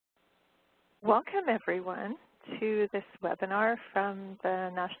Welcome, everyone, to this webinar from the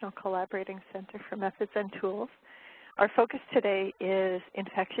National Collaborating Center for Methods and Tools. Our focus today is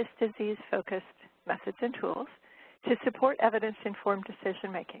infectious disease-focused methods and tools to support evidence-informed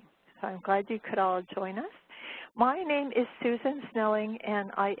decision-making. So I'm glad you could all join us. My name is Susan Snelling,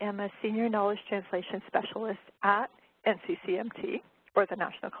 and I am a Senior Knowledge Translation Specialist at NCCMT, or the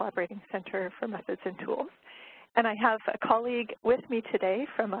National Collaborating Center for Methods and Tools. And I have a colleague with me today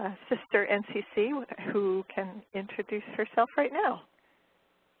from a sister NCC who can introduce herself right now.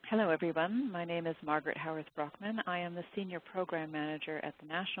 Hello, everyone. My name is Margaret Howarth-Brockman. I am the Senior Program Manager at the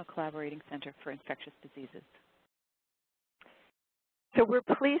National Collaborating Center for Infectious Diseases. So we're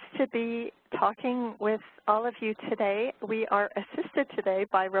pleased to be talking with all of you today. We are assisted today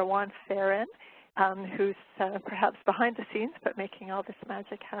by Rowan Farron, who's perhaps behind the scenes but making all this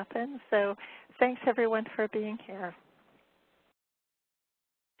magic happen. So thanks, everyone, for being here.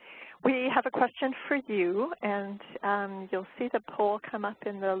 We have a question for you, and you'll see the poll come up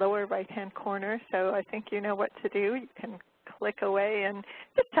in the lower right-hand corner, so I think you know what to do. You can click away and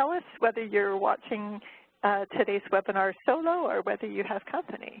just tell us whether you're watching today's webinar solo or whether you have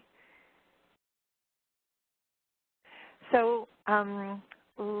company. So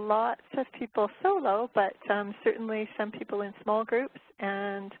lots of people solo, but certainly some people in small groups,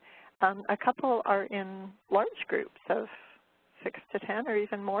 and a couple are in large groups of 6 to 10 or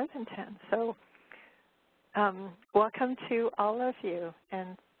even more than 10. So welcome to all of you,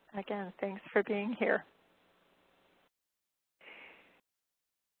 and again, thanks for being here.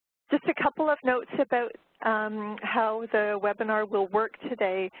 Just a couple of notes about how the webinar will work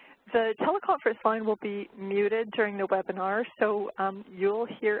today. The teleconference line will be muted during the webinar, so you'll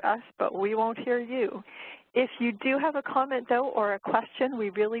hear us, but we won't hear you. If you do have a comment, though, or a question,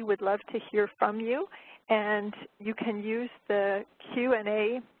 we really would love to hear from you, and you can use the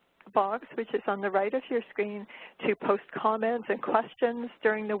Q&A box, which is on the right of your screen, to post comments and questions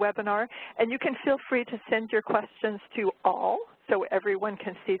during the webinar, and you can feel free to send your questions to all so everyone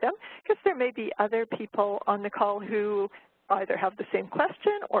can see them, because there may be other people on the call who either have the same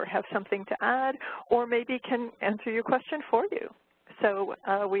question or have something to add, or maybe can answer your question for you. So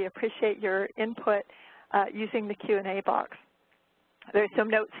we appreciate your input using the Q&A box. There's some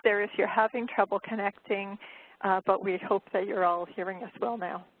notes there if you're having trouble connecting, but we hope that you're all hearing us well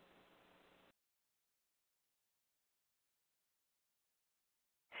now.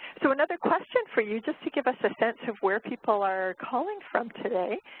 So another question for you, just to give us a sense of where people are calling from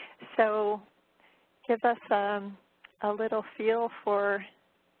today. So give us a little feel for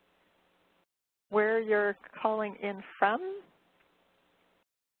where you're calling in from.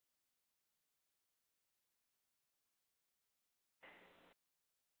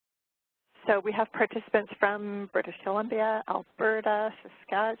 So we have participants from British Columbia, Alberta,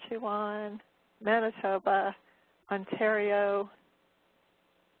 Saskatchewan, Manitoba, Ontario,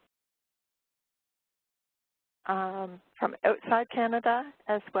 from outside Canada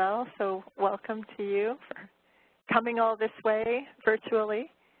as well, so welcome to you for coming all this way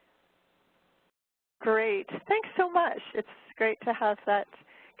virtually. Great, thanks so much. It's great to have that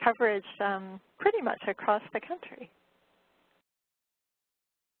coverage pretty much across the country.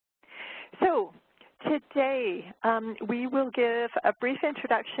 So today we will give a brief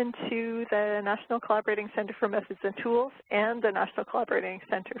introduction to the National Collaborating Center for Methods and Tools and the National Collaborating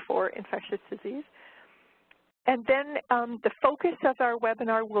Center for Infectious Disease. And then the focus of our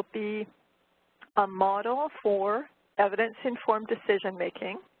webinar will be a model for evidence-informed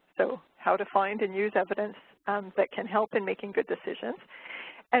decision-making, so how to find and use evidence that can help in making good decisions.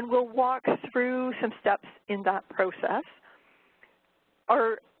 And we'll walk through some steps in that process.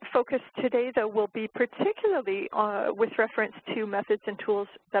 Our focus today, though, will be particularly with reference to methods and tools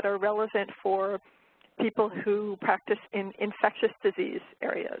that are relevant for people who practice in infectious disease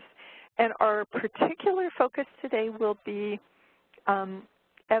areas. And our particular focus today will be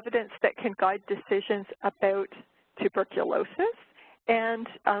evidence that can guide decisions about tuberculosis and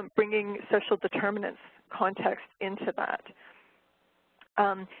bringing social determinants context into that.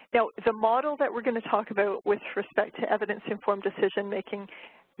 Now, the model that we're going to talk about with respect to evidence-informed decision-making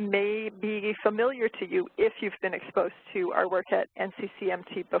may be familiar to you if you've been exposed to our work at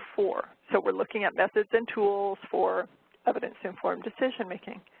NCCMT before. So we're looking at methods and tools for evidence-informed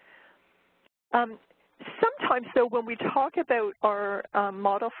decision-making. Sometimes, though, when we talk about our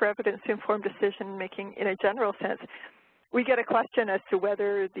model for evidence-informed decision-making in a general sense, we get a question as to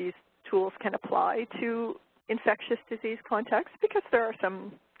whether these tools can apply to infectious disease contexts, because there are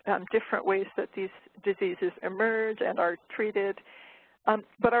some different ways that these diseases emerge and are treated.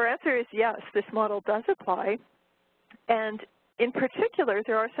 But our answer is yes, this model does apply, and in particular,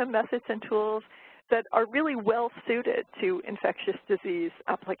 there are some methods and tools that are really well suited to infectious disease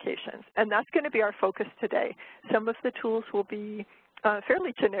applications, and that's going to be our focus today. Some of the tools will be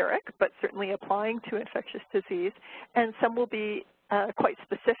fairly generic, but certainly applying to infectious disease, and some will be quite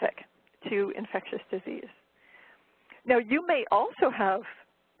specific to infectious disease. Now, you may also have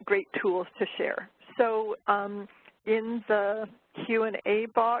great tools to share. So in the Q&A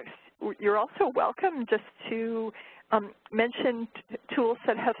box, you're also welcome just to mention tools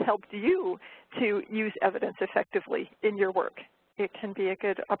that have helped you to use evidence effectively in your work. It can be a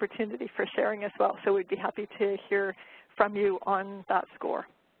good opportunity for sharing as well, so we'd be happy to hear from you on that score.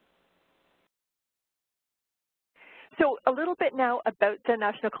 So a little bit now about the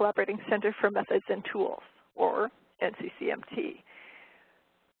National Collaborating Center for Methods and Tools, or NCCMT.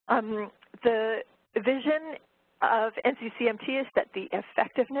 The vision of NCCMT is that the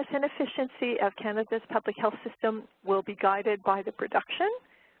effectiveness and efficiency of Canada's public health system will be guided by the production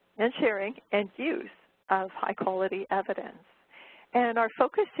and sharing and use of high-quality evidence. And our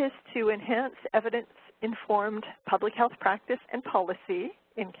focus is to enhance evidence-informed public health practice and policy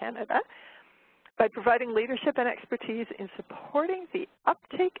in Canada by providing leadership and expertise in supporting the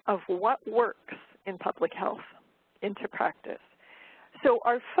uptake of what works in public health into practice. So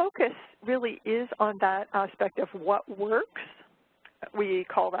our focus really is on that aspect of what works. We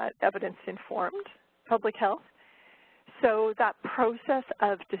call that evidence-informed public health. So that process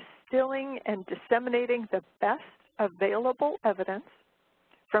of distilling and disseminating the best available evidence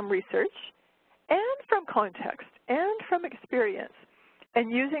from research and from context and from experience,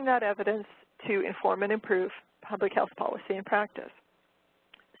 and using that evidence to inform and improve public health policy and practice.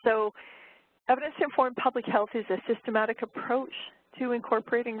 So evidence-informed public health is a systematic approach to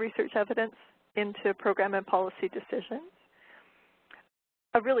incorporating research evidence into program and policy decisions.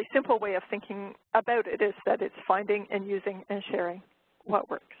 A really simple way of thinking about it is that it's finding and using and sharing what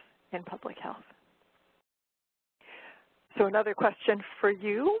works in public health. So another question for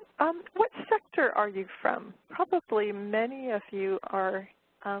you, what sector are you from? Probably many of you are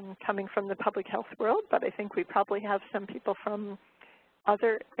coming from the public health world, but I think we probably have some people from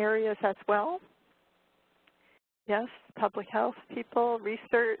other areas as well. Yes, public health people,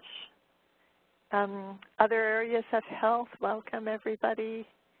 research, other areas of health. Welcome, everybody.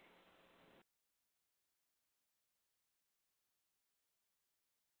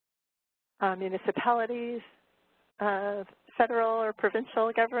 Municipalities, federal or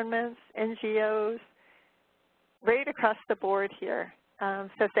provincial governments, NGOs, right across the board here.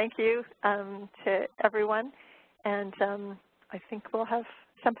 So thank you to everyone, and I think we'll have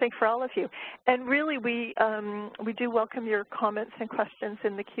something for all of you. And really, we do welcome your comments and questions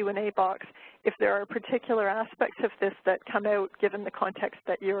in the Q&A box if there are particular aspects of this that come out given the context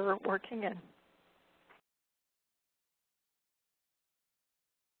that you're working in.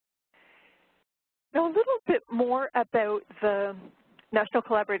 Now, a little bit more about the National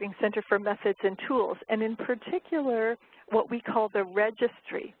Collaborating Center for Methods and Tools, and in particular, what we call the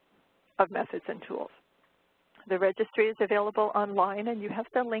Registry of Methods and Tools. The registry is available online, and you have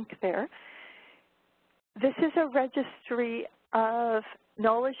the link there. This is a registry of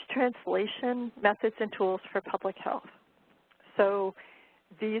knowledge translation methods and tools for public health. So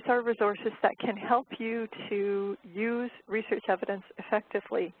these are resources that can help you to use research evidence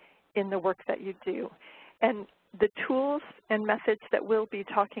effectively in the work that you do. And the tools and methods that we'll be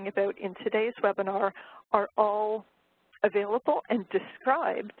talking about in today's webinar are all available and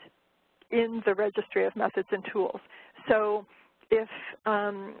described in the Registry of Methods and Tools. So if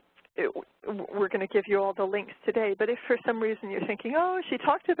we're going to give you all the links today, but if for some reason you're thinking, oh, she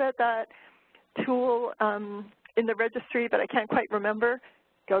talked about that tool in the registry, but I can't quite remember,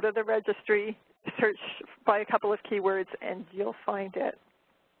 go to the registry, search by a couple of keywords, and you'll find it.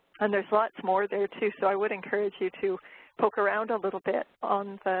 And there's lots more there too, so I would encourage you to poke around a little bit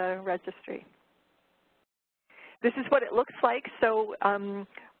on the registry. This is what it looks like. So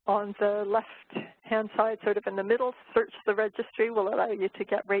on the left-hand side, sort of in the middle, search the registry will allow you to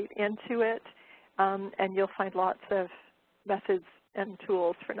get right into it, and you'll find lots of methods and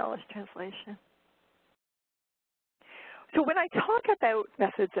tools for knowledge translation. So when I talk about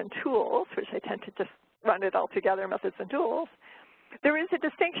methods and tools, which I tend to just run it all together, methods and tools, there is a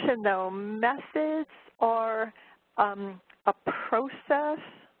distinction, though. Methods are a process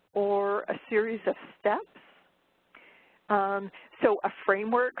or a series of steps. So a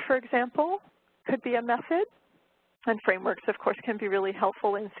framework, for example, could be a method. And frameworks, of course, can be really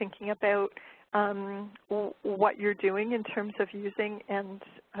helpful in thinking about what you're doing in terms of using and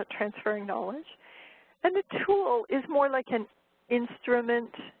transferring knowledge. And the tool is more like an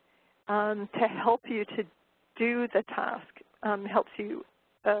instrument to help you to do the task helps you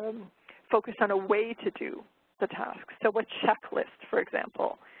focus on a way to do the task. So a checklist, for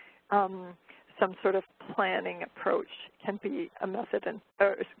example, some sort of planning approach can be a method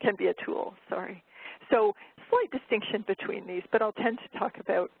or can be a tool, sorry. So slight distinction between these, but I'll tend to talk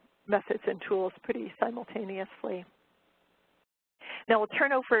about methods and tools pretty simultaneously. Now we'll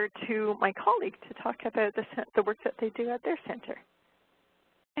turn over to my colleague to talk about the work that they do at their center.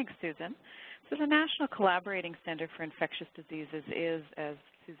 Thanks, Susan. So the National Collaborating Center for Infectious Diseases is, as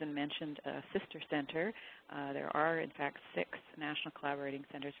Susan mentioned, a sister center. There are, in fact, 6 National Collaborating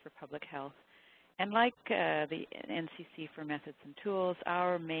Centers for Public Health. And like the NCC for Methods and Tools,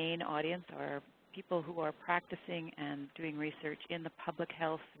 our main audience are people who are practicing and doing research in the public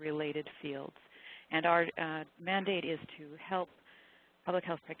health-related fields. And our mandate is to help public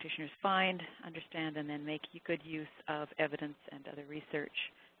health practitioners find, understand, and then make good use of evidence and other research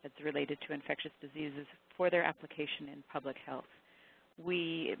that's related to infectious diseases for their application in public health.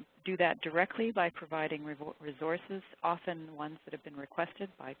 We do that directly by providing resources, often ones that have been requested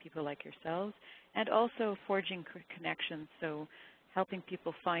by people like yourselves, and also forging connections, so helping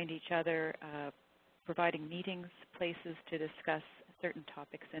people find each other, providing meetings, places to discuss certain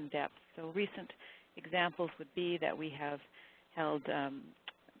topics in depth. So recent examples would be that we have held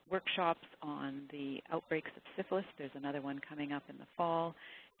workshops on the outbreaks of syphilis. There's another one coming up in the fall.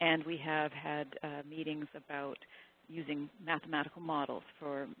 And we have had meetings about using mathematical models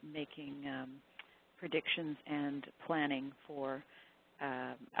for making predictions and planning for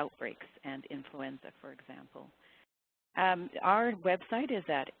outbreaks and influenza, for example. Our website is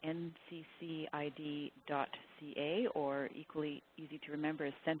at NCCID.ca, or equally easy to remember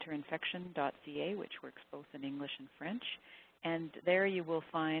is centerinfection.ca, which works both in English and French. And there you will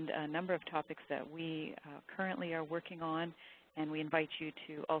find a number of topics that we currently are working on, and we invite you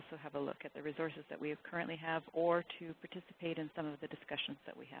to also have a look at the resources that we currently have or to participate in some of the discussions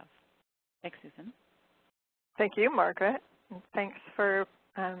that we have. Thanks, Susan. Thank you, Margaret. And thanks for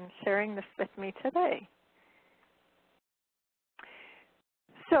sharing this with me today.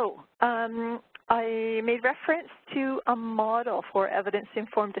 So I made reference to a model for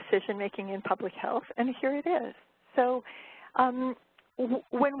evidence-informed decision-making in public health, and here it is. So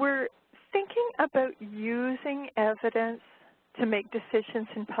when we're thinking about using evidence to make decisions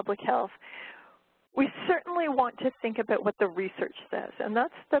in public health, we certainly want to think about what the research says, and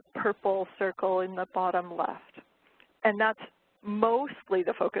that's the purple circle in the bottom left. And that's mostly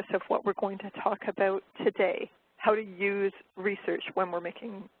the focus of what we're going to talk about today, how to use research when we're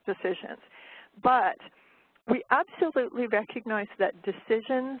making decisions. But we absolutely recognize that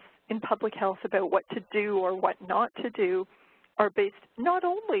decisions in public health about what to do or what not to do are based not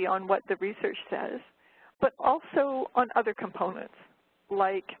only on what the research says, but also on other components,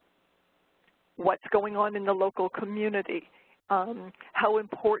 like what's going on in the local community, how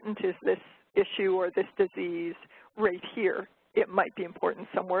important is this issue or this disease right here. It might be important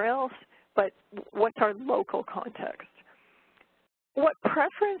somewhere else, but what's our local context? What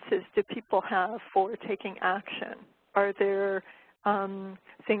preferences do people have for taking action? Are there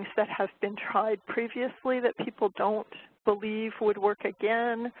things that have been tried previously that people don't believe would work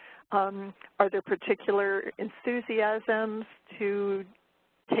again? Are there particular enthusiasms to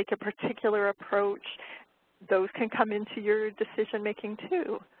take a particular approach? Those can come into your decision-making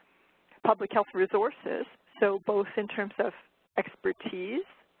too. Public health resources, so both in terms of expertise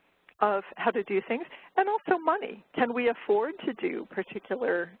of how to do things, and also money. Can we afford to do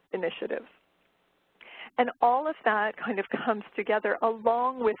particular initiatives? And all of that kind of comes together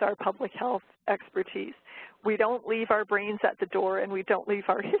along with our public health expertise. We don't leave our brains at the door, and we don't leave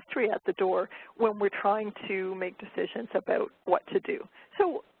our history at the door when we're trying to make decisions about what to do.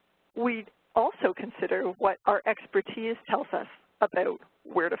 So we also consider what our expertise tells us about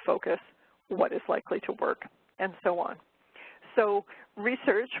where to focus, what is likely to work, and so on. So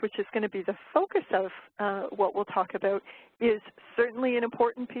research, which is going to be the focus of what we'll talk about, is certainly an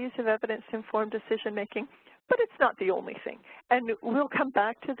important piece of evidence-informed decision-making, but it's not the only thing. And we'll come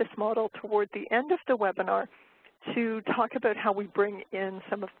back to this model toward the end of the webinar to talk about how we bring in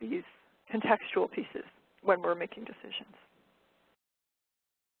some of these contextual pieces when we're making decisions.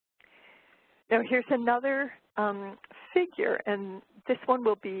 Now here's another figure, and this one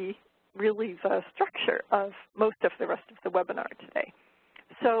will be really the structure of most of the rest of the webinar today.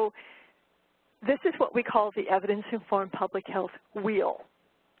 So this is what we call the evidence-informed public health wheel,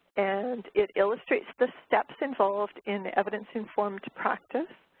 and it illustrates the steps involved in evidence-informed practice.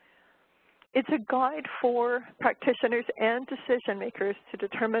 It's a guide for practitioners and decision makers to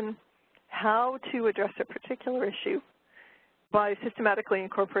determine how to address a particular issue by systematically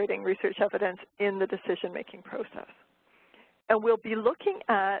incorporating research evidence in the decision-making process. And we'll be looking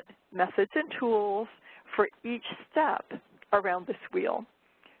at methods and tools for each step around this wheel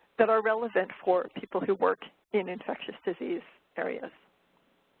that are relevant for people who work in infectious disease areas.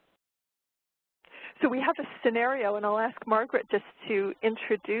 So we have a scenario, and I'll ask Margaret just to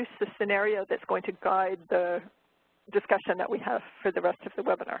introduce the scenario that's going to guide the discussion that we have for the rest of the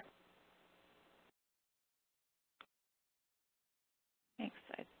webinar. Thanks.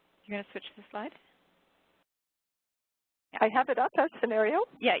 You're going to switch the slide? I have it up as scenario.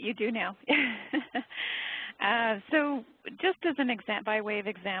 Yeah, you do now. So just as an by way of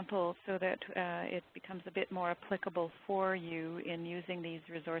example, so that it becomes a bit more applicable for you in using these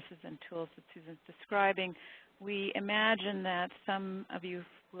resources and tools that Susan's describing, we imagine that some of you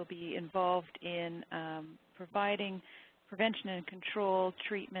will be involved in providing prevention and control,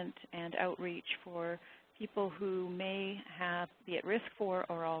 treatment, and outreach for people who may be at risk for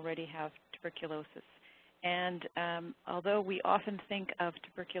or already have tuberculosis. And although we often think of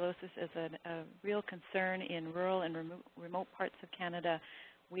tuberculosis as a real concern in rural and remote parts of Canada,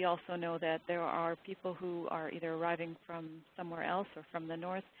 we also know that there are people who are either arriving from somewhere else or from the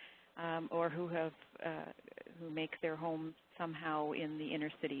north, or who make their home somehow in the inner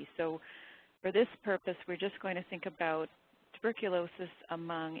city. So for this purpose, we're just going to think about tuberculosis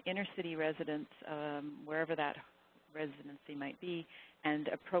among inner city residents, wherever that residency might be, and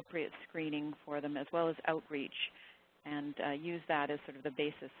appropriate screening for them, as well as outreach, and use that as sort of the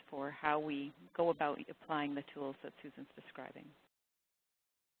basis for how we go about applying the tools that Susan's describing.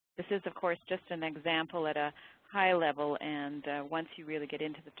 This is, of course, just an example at a high level, and once you really get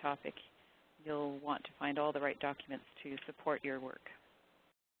into the topic, you'll want to find all the right documents to support your work.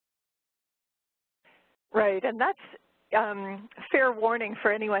 Right, and that's fair warning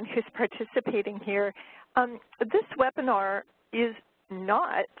for anyone who's participating here. This webinar is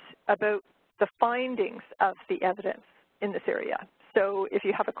not about the findings of the evidence in this area. So if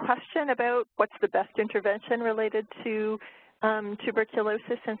you have a question about what's the best intervention related to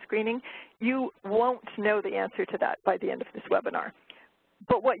tuberculosis and screening, you won't know the answer to that by the end of this webinar.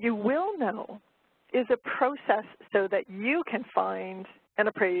 But what you will know is a process so that you can find and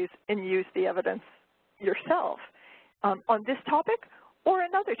appraise and use the evidence yourself on this topic or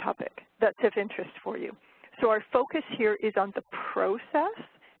another topic that's of interest for you. So our focus here is on the process.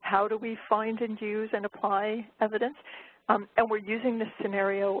 How do we find and use and apply evidence? And we're using this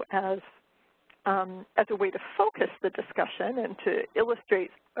scenario as a way to focus the discussion and to illustrate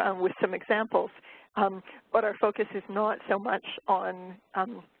with some examples. But our focus is not so much on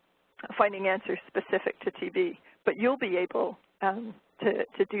finding answers specific to TB, but you'll be able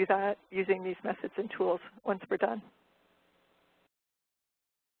to do that using these methods and tools once we're done.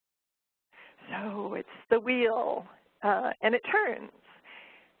 So it's the wheel, and it turns.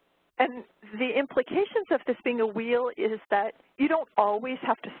 And the implications of this being a wheel is that you don't always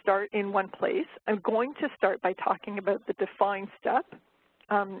have to start in one place. I'm going to start by talking about the define step.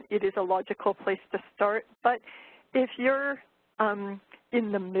 It is a logical place to start, but if you're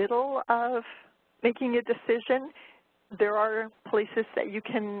in the middle of making a decision, there are places that you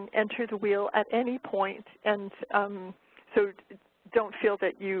can enter the wheel at any point, and so don't feel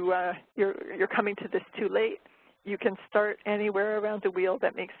that you're coming to this too late. You can start anywhere around the wheel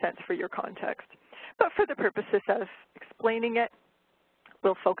that makes sense for your context. But for the purposes of explaining it,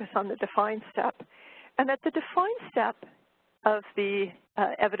 we'll focus on the define step. And at the define step of the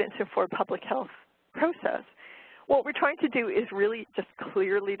evidence-informed public health process, what we're trying to do is really just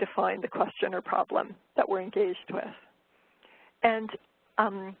clearly define the question or problem that we're engaged with. And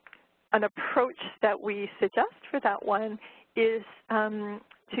an approach that we suggest for that one is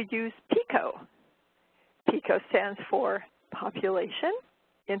to use PICO. PICO stands for population,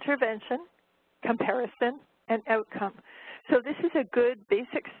 intervention, comparison, and outcome. So this is a good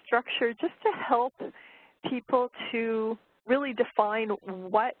basic structure just to help people to really define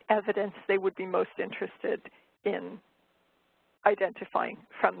what evidence they would be most interested in identifying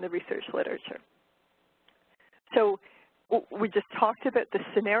from the research literature. So we just talked about the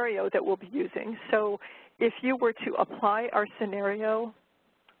scenario that we'll be using. So if you were to apply our scenario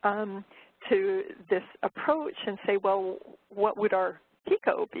to this approach and say, well, what would our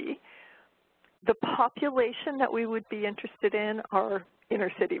PICO be? The population that we would be interested in are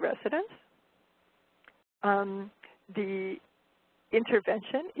inner city residents. The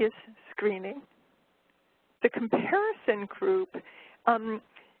intervention is screening. The comparison group,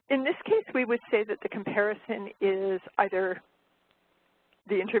 in this case, we would say that the comparison is either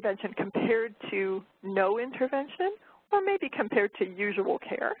the intervention compared to no intervention or maybe compared to usual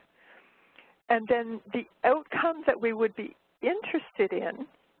care. And then the outcome that we would be interested in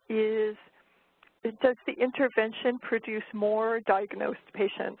is does the intervention produce more diagnosed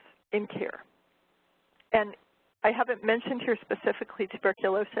patients in care? And I haven't mentioned here specifically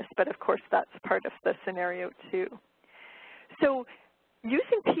tuberculosis, but of course that's part of the scenario too. So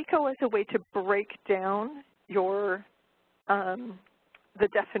using PICO as a way to break down your, the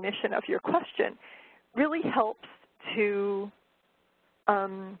definition of your question really helps to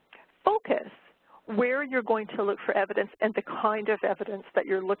focus where you're going to look for evidence and the kind of evidence that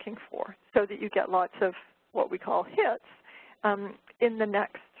you're looking for, so that you get lots of what we call hits in the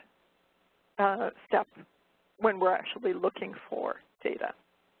next step when we're actually looking for data.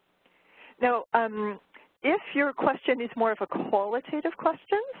 Now, if your question is more of a qualitative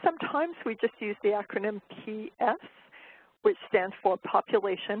question, sometimes we just use the acronym PS, which stands for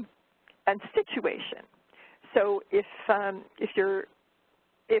population and situation. So if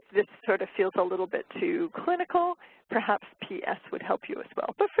this sort of feels a little bit too clinical, perhaps PS would help you as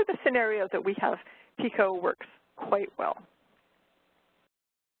well. But for the scenario that we have, PICO works quite well.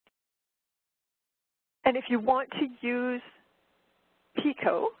 And if you want to use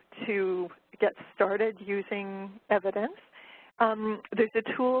PICO to get started using evidence, there's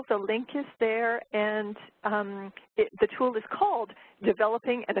a tool, the link is there, and the tool is called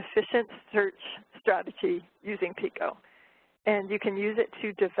Developing an Efficient Search Strategy Using PICO. And you can use it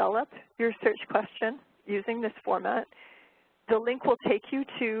to develop your search question using this format. The link will take you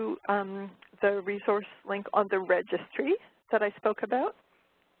to the resource link on the registry that I spoke about.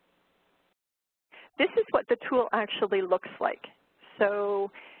 This is what the tool actually looks like.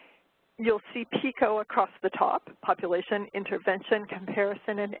 So you'll see PICO across the top, population, intervention,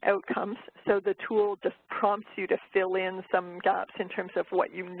 comparison, and outcomes. So the tool just prompts you to fill in some gaps in terms of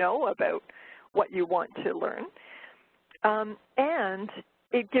what you know about what you want to learn. And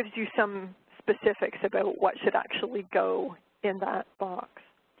it gives you some specifics about what should actually go in that box.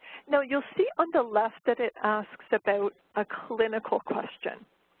 Now, you'll see on the left that it asks about a clinical question.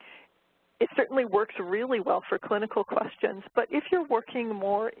 It certainly works really well for clinical questions, but if you're working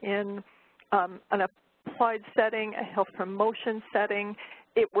more in an applied setting, a health promotion setting,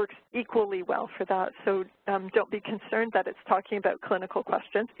 it works equally well for that. So don't be concerned that it's talking about clinical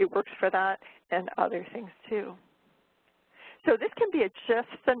questions. It works for that and other things too. So this can be just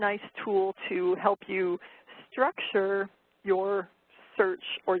a nice tool to help you structure your search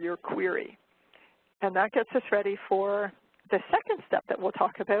or your query. And that gets us ready for the second step that we'll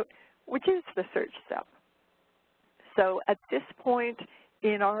talk about, which is the search step. So at this point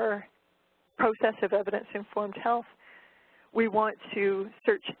in our process of evidence-informed health, we want to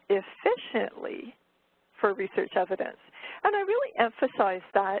search efficiently for research evidence. And I really emphasize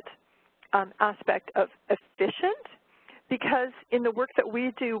that aspect of efficient, because in the work that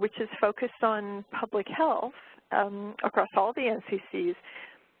we do, which is focused on public health across all the NCCs,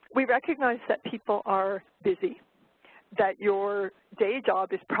 we recognize that people are busy, that your day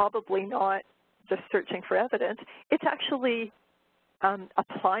job is probably not just searching for evidence. It's actually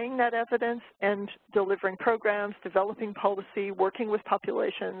applying that evidence and delivering programs, developing policy, working with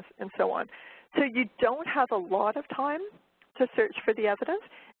populations, and so on. So you don't have a lot of time to search for the evidence,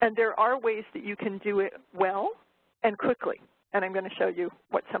 and there are ways that you can do it well and quickly. And I'm going to show you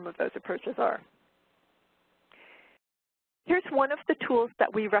what some of those approaches are. Here's one of the tools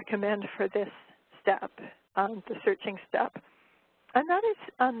that we recommend for this step, the searching step. And that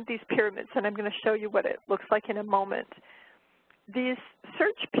is these pyramids, and I'm going to show you what it looks like in a moment. These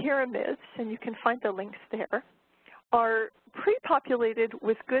search pyramids, and you can find the links there, are pre-populated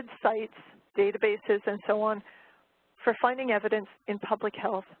with good sites, databases, and so on for finding evidence in public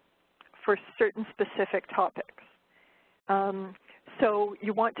health for certain specific topics. So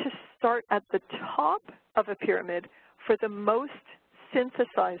you want to start at the top of a pyramid for the most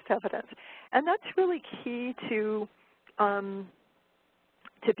synthesized evidence. And that's really key to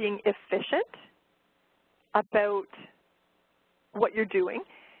being efficient about what you're doing.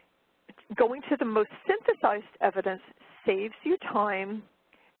 Going to the most synthesized evidence saves you time,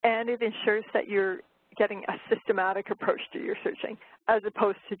 and it ensures that you're getting a systematic approach to your searching, as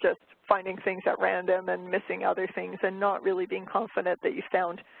opposed to just finding things at random and missing other things and not really being confident that you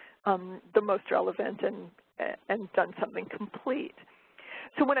found the most relevant and done something complete.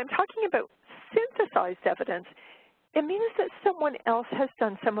 So when I'm talking about synthesized evidence, it means that someone else has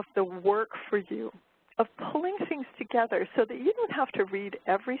done some of the work for you of pulling things together so that you don't have to read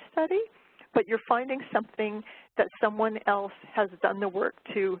every study, but you're finding something that someone else has done the work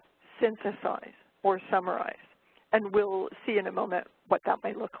to synthesize or summarize. And we'll see in a moment what that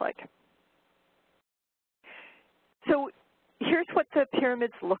might look like. So here's what the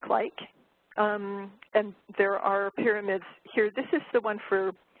pyramids look like. And there are pyramids here. This is the one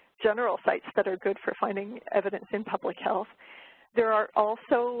for general sites that are good for finding evidence in public health. There are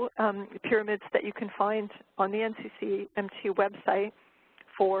also pyramids that you can find on the NCCMT website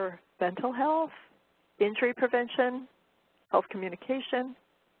for mental health, injury prevention, health communication,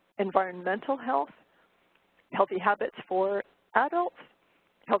 environmental health, healthy habits for adults,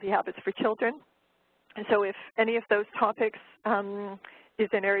 healthy habits for children. And so if any of those topics is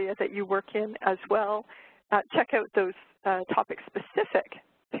an area that you work in as well, check out those topic-specific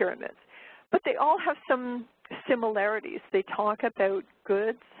pyramids. But they all have some similarities. They talk about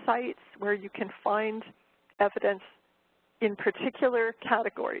good sites where you can find evidence in particular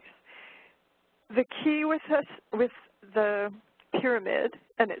categories. The key with the pyramid,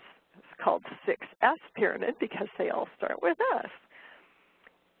 and it's called 6S pyramid because they all start with S.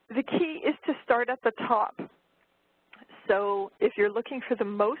 The key is to start at the top. So if you're looking for the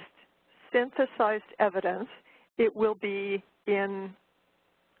most synthesized evidence, it will be in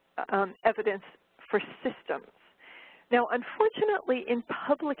evidence for systems. Now, unfortunately, in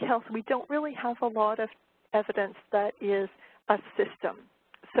public health, we don't really have a lot of evidence that is a system.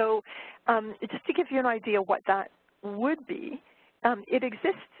 So just to give you an idea what that would be, it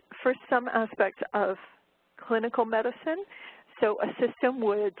exists for some aspects of clinical medicine. So a system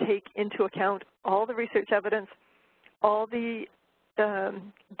would take into account all the research evidence, all the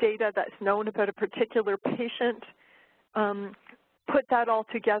data that's known about a particular patient, put that all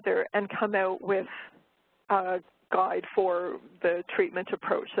together and come out with a guide for the treatment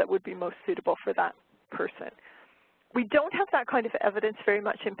approach that would be most suitable for that person. We don't have that kind of evidence very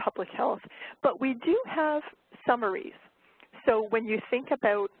much in public health, but we do have summaries. So when you think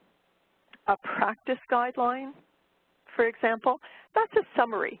about a practice guideline, for example, that's a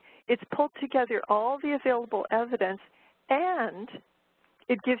summary. It's pulled together all the available evidence, and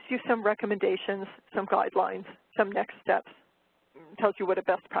it gives you some recommendations, some guidelines, some next steps, tells you what a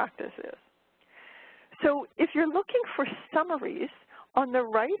best practice is. So if you're looking for summaries, on the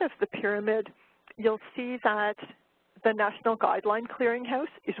right of the pyramid, you'll see that the National Guideline Clearinghouse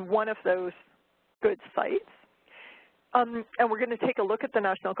is one of those good sites. And we're going to take a look at the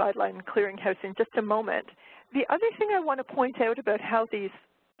National Guideline Clearinghouse in just a moment. The other thing I want to point out about how these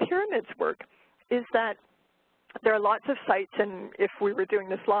pyramids work is that there are lots of sites, and if we were doing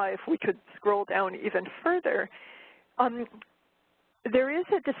this live, we could scroll down even further. There is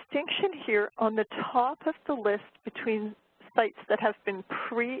a distinction here on the top of the list between sites that have been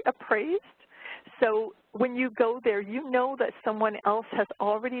pre-appraised. So when you go there, you know that someone else has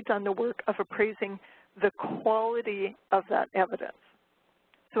already done the work of appraising the quality of that evidence.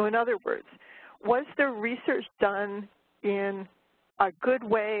 So in other words, was the research done in a good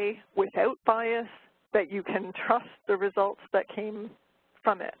way without bias that you can trust the results that came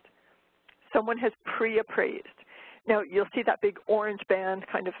from it? Someone has pre-appraised. Now, you'll see that big orange band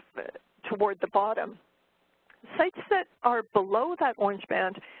kind of toward the bottom. Sites that are below that orange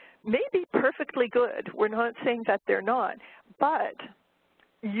band may be perfectly good. We're not saying that they're not, but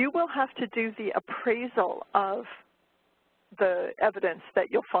you will have to do the appraisal of the evidence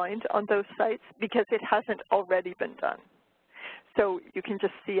that you'll find on those sites because it hasn't already been done. So you can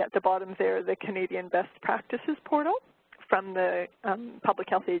just see at the bottom there the Canadian Best Practices portal from the Public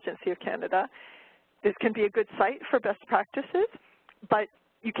Health Agency of Canada. This can be a good site for best practices, but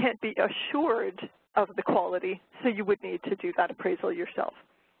you can't be assured of the quality, so you would need to do that appraisal yourself.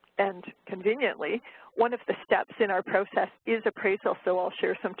 And conveniently, one of the steps in our process is appraisal, so I'll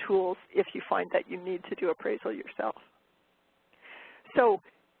share some tools if you find that you need to do appraisal yourself. So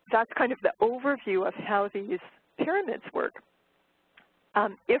that's kind of the overview of how these pyramids work.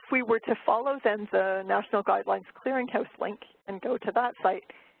 If we were to follow then the National Guidelines Clearinghouse link and go to that site,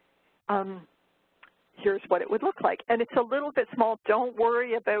 here's what it would look like. And it's a little bit small. Don't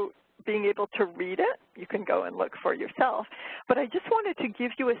worry about being able to read it. You can go and look for yourself. But I just wanted to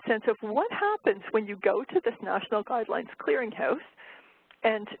give you a sense of what happens when you go to this National Guidelines Clearinghouse.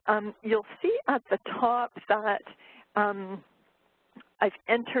 And you'll see at the top that I've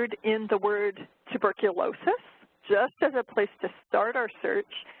entered in the word tuberculosis just as a place to start our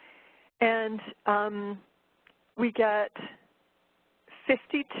search. And we get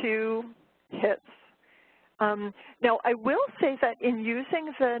 52 hits. Now, I will say that in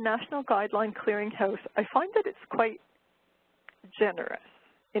using the National Guideline Clearinghouse, I find that it's quite generous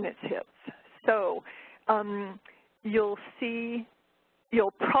in its hits. So you'll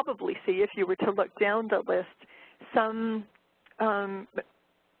probably see, if you were to look down the list, some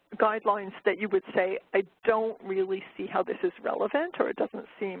guidelines that you would say, I don't really see how this is relevant, or it doesn't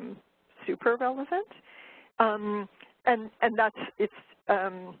seem super relevant. And that's,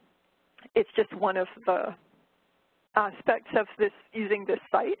 it's just one of the aspects of this using this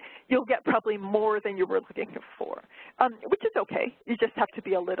site, you'll get probably more than you were looking for, which is okay. You just have to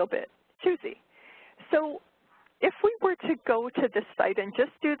be a little bit choosy. So if we were to go to this site and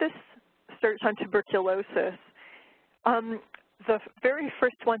just do this search on tuberculosis, the very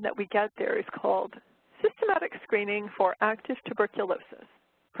first one that we get there is called Systematic Screening for Active Tuberculosis,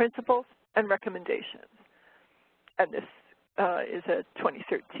 Principles and Recommendations. And this is a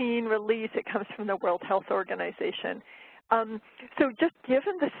 2013 release. It comes from the World Health Organization. So just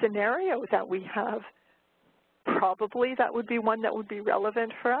given the scenario that we have, probably that would be one that would be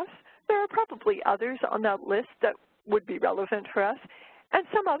relevant for us. There are probably others on that list that would be relevant for us, and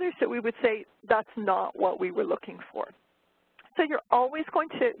some others that we would say that's not what we were looking for. So you're always going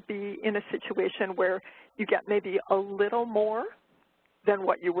to be in a situation where you get maybe a little more than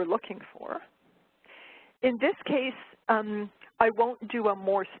what you were looking for. In this case, I won't do a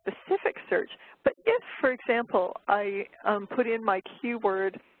more specific search, but if, for example, I put in my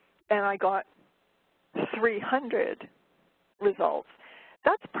keyword and I got 300 results,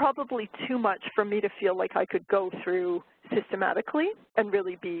 that's probably too much for me to feel like I could go through systematically and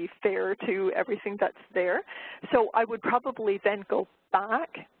really be fair to everything that's there. So I would probably then go back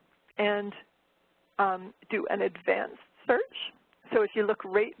and do an advanced search. So if you look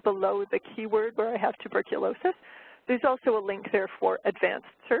right below the keyword where I have tuberculosis, there's also a link there for advanced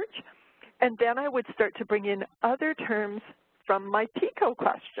search. And then I would start to bring in other terms from my PICO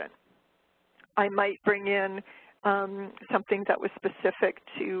question. I might bring in something that was specific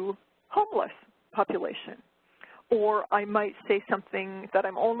to homeless population. Or I might say something that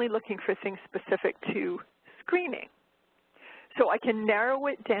I'm only looking for things specific to screening. So I can narrow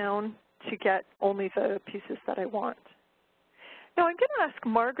it down to get only the pieces that I want. Now I'm going to ask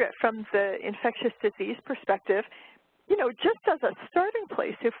Margaret from the infectious disease perspective, you know, just as a starting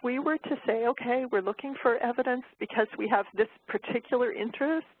place, if we were to say, okay, we're looking for evidence because we have this particular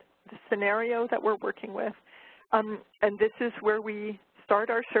interest, the scenario that we're working with, and this is where we start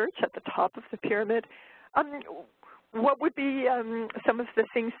our search at the top of the pyramid, what would be some of the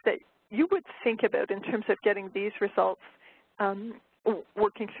things that you would think about in terms of getting these results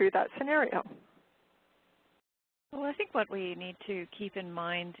working through that scenario? Well, I think what we need to keep in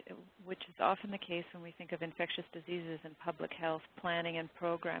mind, which is often the case when we think of infectious diseases and public health planning and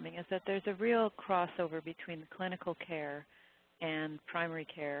programming, is that there's a real crossover between the clinical care and primary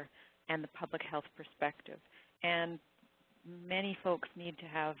care and the public health perspective. And many folks need to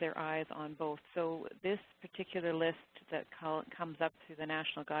have their eyes on both. So this particular list that comes up through the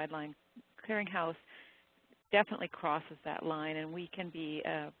National Guideline Clearinghouse definitely crosses that line, and we can be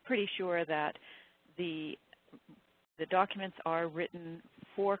pretty sure that the documents are written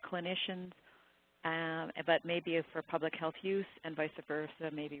for clinicians, but maybe for public health use, and vice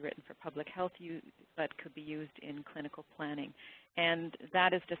versa, may be written for public health use, but could be used in clinical planning. And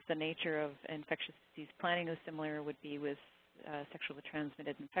that is just the nature of infectious disease planning. The similar would be with sexually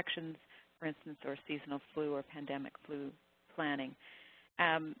transmitted infections, for instance, or seasonal flu or pandemic flu planning.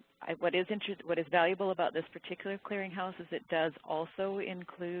 What is valuable about this particular clearinghouse is it does also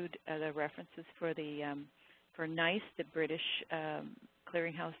include the references for the for NICE, the British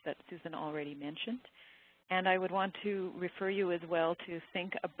clearinghouse that Susan already mentioned. And I would want to refer you as well to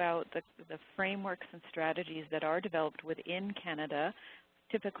think about the frameworks and strategies that are developed within Canada,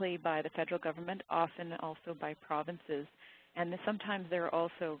 typically by the federal government, often also by provinces. And sometimes there are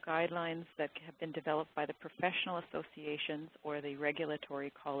also guidelines that have been developed by the professional associations or the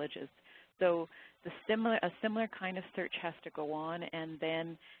regulatory colleges. So a similar kind of search has to go on, and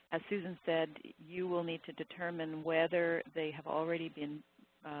then, as Susan said, you will need to determine whether they have already been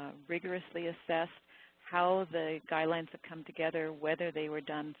rigorously assessed, how the guidelines have come together, whether they were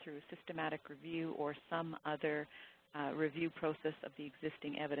done through systematic review or some other review process of the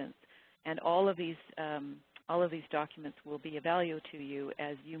existing evidence. And all of these documents will be of value to you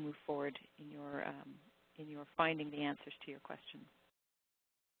as you move forward in your finding the answers to your questions.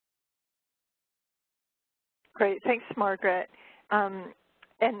 Great, thanks, Margaret.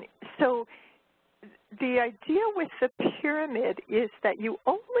 And so the idea with the pyramid is that you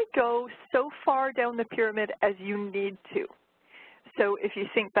only go so far down the pyramid as you need to. So if you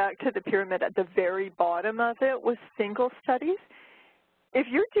think back to the pyramid at the very bottom of it was single studies, if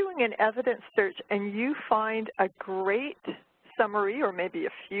you're doing an evidence search and you find a great summary or maybe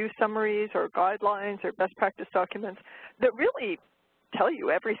a few summaries or guidelines or best practice documents that really tell you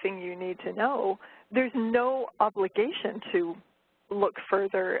everything you need to know, there's no obligation to look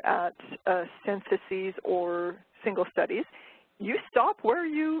further at censuses or single studies. You stop where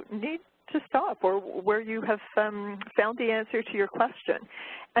you need to stop, or where you have found the answer to your question.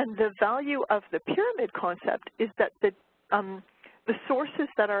 And the value of the pyramid concept is that the sources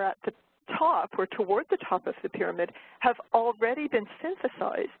that are at the top or toward the top of the pyramid have already been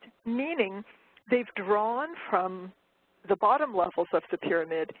synthesized, meaning they've drawn from the bottom levels of the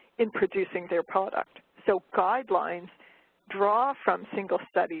pyramid in producing their product. So guidelines draw from single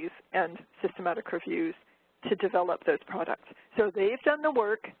studies and systematic reviews to develop those products. So they've done the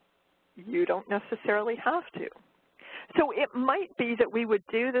work, you don't necessarily have to. So it might be that we would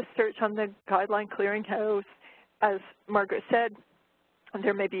do the search on the Guideline Clearinghouse. As Margaret said,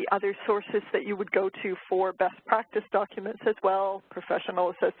 there may be other sources that you would go to for best practice documents as well,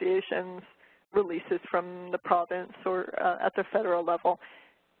 professional associations, releases from the province or at the federal level.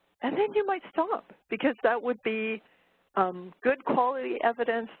 And then you might stop, because that would be good quality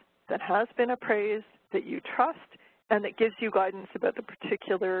evidence that has been appraised, that you trust, and that gives you guidance about the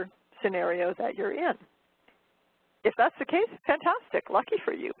particular scenario that you're in. If that's the case, fantastic, lucky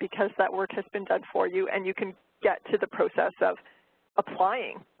for you, because that work has been done for you and you can get to the process of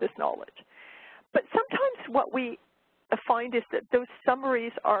applying this knowledge. But sometimes what we find is that those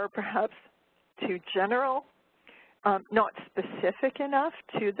summaries are perhaps too general, not specific enough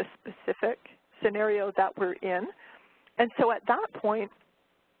to the specific scenario that we're in. And so at that point,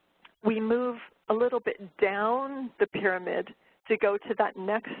 we move a little bit down the pyramid to go to that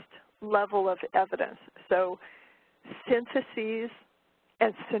next level of evidence. So syntheses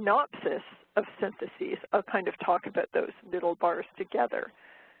and synopsis of syntheses, I'll kind of talk about those middle bars together.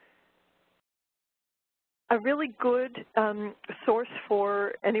 A really good source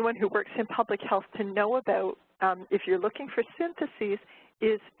for anyone who works in public health to know about if you're looking for syntheses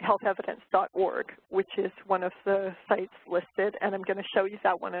is healthevidence.org, which is one of the sites listed, and I'm going to show you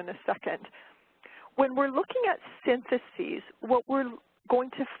that one in a second. When we're looking at syntheses, what we're going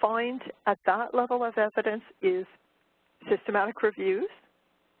to find at that level of evidence is systematic reviews,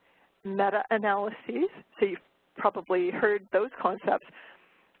 meta-analyses, so you've probably heard those concepts,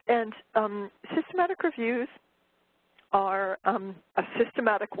 and systematic reviews are a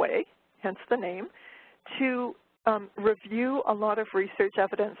systematic way, hence the name, to review a lot of research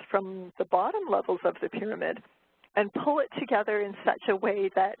evidence from the bottom levels of the pyramid and pull it together in such a way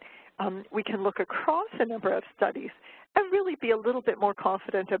that we can look across a number of studies and really be a little bit more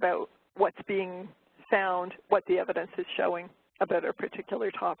confident about what's being found, what the evidence is showing about a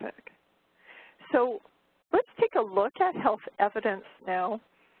particular topic. So let's take a look at health evidence now,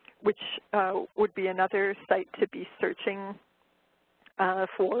 which would be another site to be searching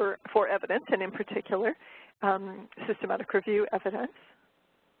for evidence, and in particular, systematic review evidence.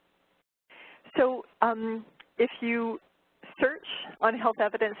 So if you search on health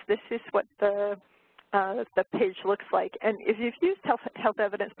evidence, this is what the page looks like. And if you've used health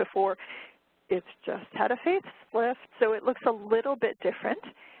evidence before, it's just had a facelift, so it looks a little bit different,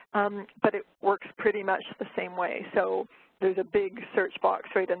 but it works pretty much the same way. So there's a big search box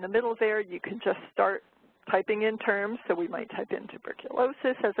right in the middle there. You can just start typing in terms, so we might type in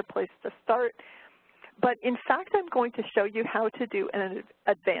tuberculosis as a place to start. But in fact, I'm going to show you how to do an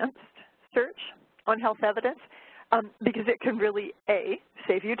advanced search on health evidence because it can really, A,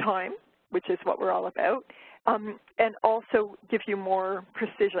 save you time, which is what we're all about, and also give you more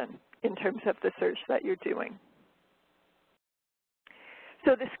precision in terms of the search that you're doing.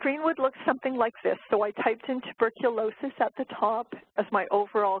 So the screen would look something like this. So I typed in tuberculosis at the top as my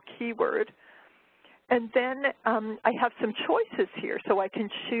overall keyword. And then I have some choices here. So I can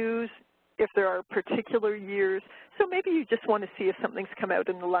choose if there are particular years. So maybe you just want to see if something's come out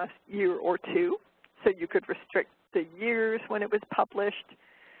in the last year or two. So you could restrict the years when it was published.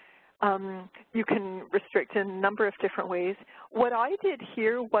 You can restrict in a number of different ways. What I did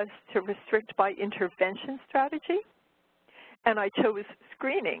here was to restrict by intervention strategy. And I chose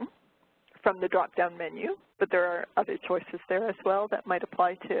screening from the drop-down menu, but there are other choices there as well that might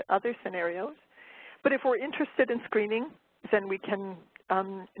apply to other scenarios. But if we're interested in screening, then we can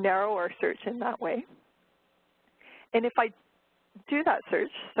narrow our search in that way. And if I do that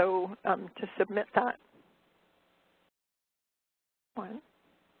search, so to submit that one,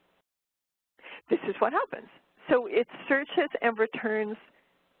 this is what happens. So it searches and returns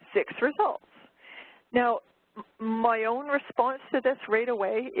 6 results. Now, my own response to this right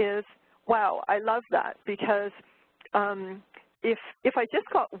away is, wow, I love that, because if I just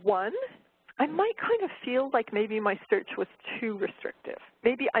got one, I might kind of feel like maybe my search was too restrictive.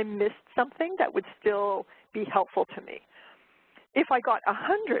 Maybe I missed something that would still be helpful to me. If I got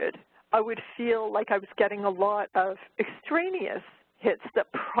 100, I would feel like I was getting a lot of extraneous hits that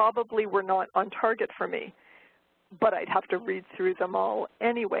probably were not on target for me. but I'd have to read through them all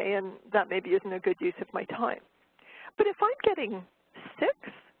anyway, and that maybe isn't a good use of my time. But if I'm getting 6,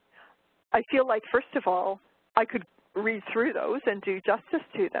 I feel like, first of all, I could read through those and do justice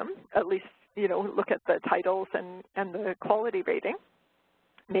to them, at least, you know, look at the titles and the quality rating,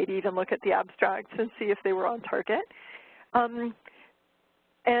 maybe even look at the abstracts and see if they were on target.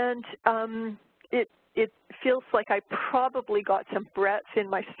 It feels like I probably got some breadth in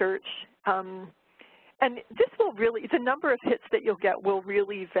my search. And this will really, the number of hits that you'll get will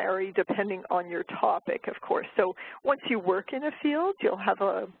really vary depending on your topic, of course. So once you work in a field, you'll have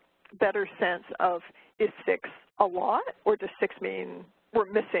a better sense of, is 6 a lot, or does 6 mean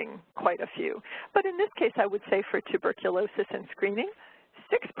we're missing quite a few? But in this case, I would say for tuberculosis and screening,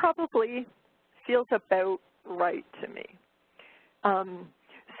 6 probably feels about right to me.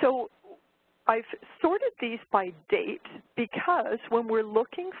 So I've sorted these by date because when we're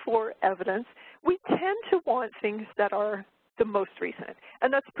looking for evidence, we tend to want things that are the most recent.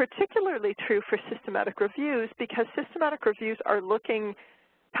 And that's particularly true for systematic reviews because systematic reviews are looking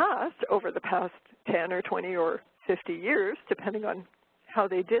past, over the past 10 or 20 or 50 years, depending on how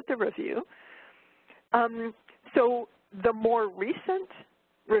they did the review. So the more recent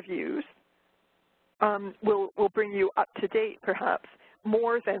reviews will bring you up to date, perhaps,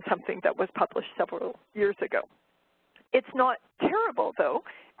 more than something that was published several years ago. It's not terrible, though,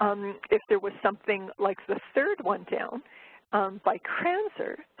 if there was something like the third one down by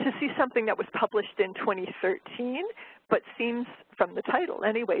Kranzer, to see something that was published in 2013, but seems, from the title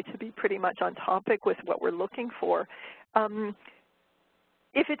anyway, to be pretty much on topic with what we're looking for.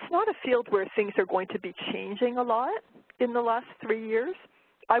 If it's not a field where things are going to be changing a lot in the last 3 years,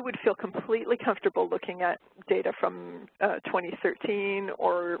 I would feel completely comfortable looking at data from 2013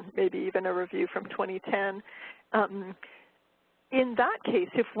 or maybe even a review from 2010. In that case,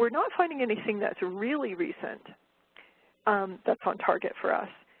 if we're not finding anything that's really recent that's on target for us,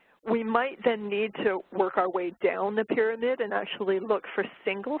 we might then need to work our way down the pyramid and actually look for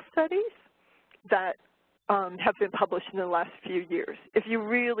single studies that have been published in the last few years, if you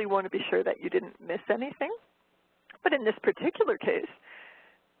really want to be sure that you didn't miss anything. But in this particular case,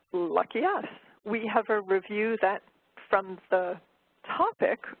 lucky us, we have a review that from the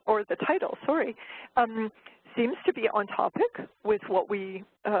topic, or the title, sorry, seems to be on topic with what we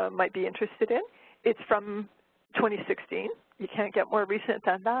might be interested in. It's from 2016. You can't get more recent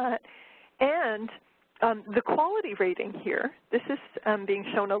than that. And the quality rating here, this is being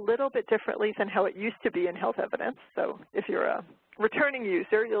shown a little bit differently than how it used to be in health evidence. So if you're a returning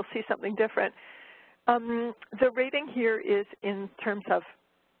user, you'll see something different. The rating here is in terms of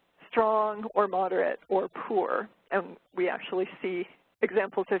strong or moderate or poor, and we actually see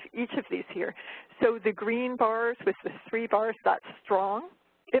examples of each of these here. So the green bars with the 3 bars, that's strong.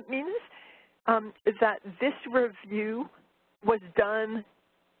 It means that this review was done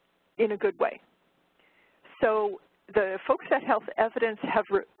in a good way. So the folks at Health Evidence have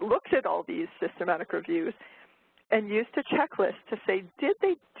looked at all these systematic reviews and used a checklist to say, did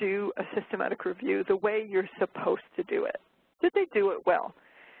they do a systematic review the way you're supposed to do it? Did they do it well?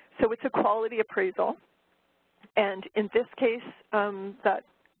 So it's a quality appraisal. And in this case, that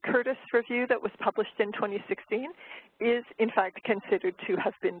Curtis review that was published in 2016 is, in fact, considered to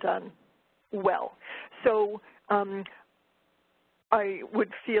have been done well. So I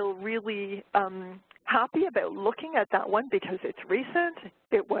would feel really happy about looking at that one because it's recent,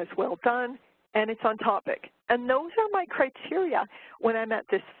 it was well done, and it's on topic. And those are my criteria when I'm at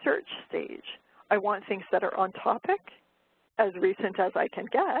this search stage. I want things that are on topic, as recent as I can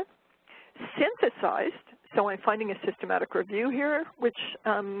get, synthesized, so I'm finding a systematic review here, which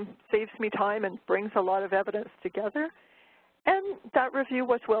saves me time and brings a lot of evidence together, and that review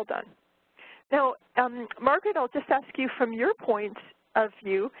was well done. Now, Margaret, I'll just ask you from your point of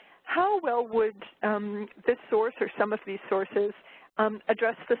view, how well would this source or some of these sources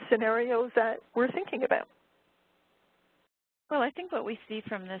address the scenarios that we're thinking about? Well, I think what we see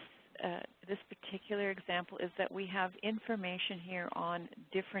from this this particular example is that we have information here on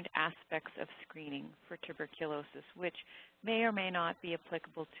different aspects of screening for tuberculosis, which may or may not be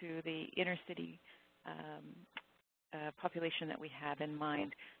applicable to the inner city population that we have in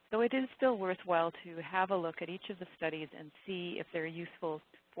mind. So it is still worthwhile to have a look at each of the studies and see if they're useful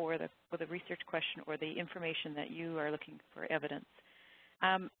for the research question or the information that you are looking for evidence.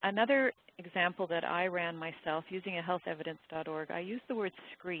 Another example that I ran myself using a healthevidence.org, I used the word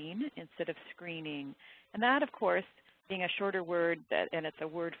screen instead of screening. And that, of course, being a shorter word and it's a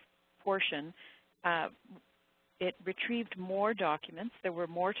word portion, it retrieved more documents. There were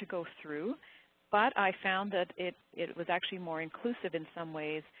more to go through, but I found that it was actually more inclusive in some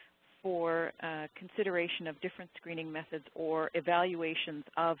ways for consideration of different screening methods or evaluations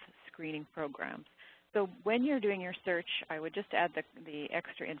of screening programs. So when you're doing your search, I would just add the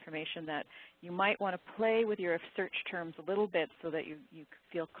extra information that you might want to play with your search terms a little bit so that you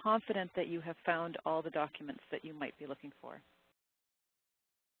feel confident that you have found all the documents that you might be looking for.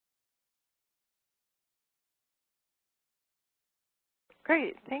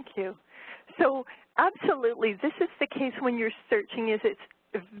 Great, thank you. So absolutely, this is the case when you're searching.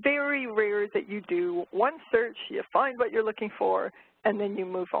 It's very rare that you do one search, you find what you're looking for, and then you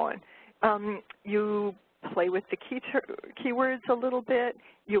move on. You play with the keywords a little bit,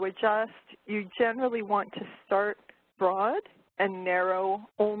 you adjust. You generally want to start broad and narrow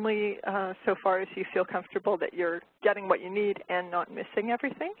only so far as you feel comfortable that you're getting what you need and not missing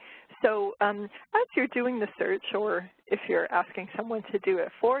everything. So as you're doing the search, or if you're asking someone to do it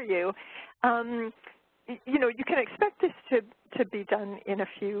for you, you know, you can expect this to be done in a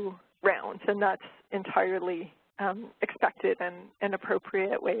few rounds, and that's entirely expected and an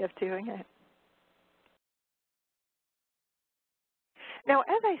appropriate way of doing it. Now,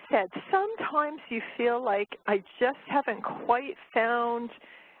 as I said, sometimes you feel like I just haven't quite found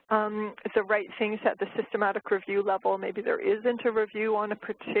the right things at the systematic review level. Maybe there isn't a review on a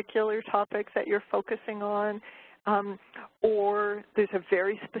particular topic that you're focusing on, or there's a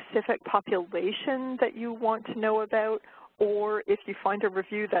very specific population that you want to know about, or if you find a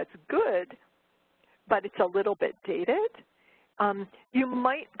review that's good, but it's a little bit dated, you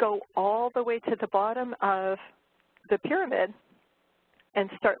might go all the way to the bottom of the pyramid and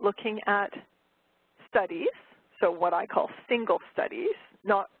start looking at studies, so what I call single studies,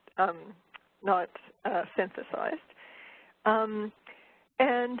 not synthesized.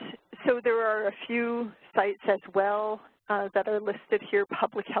 And so there are a few sites as well that are listed here,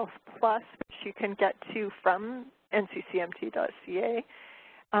 Public Health Plus, which you can get to from NCCMT.ca.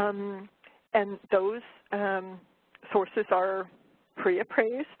 And those sources are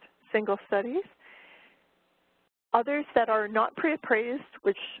pre-appraised single studies. Others that are not pre-appraised,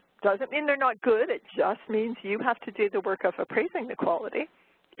 which doesn't mean they're not good, it just means you have to do the work of appraising the quality,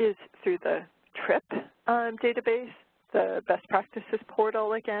 is through the TRIP database, the best practices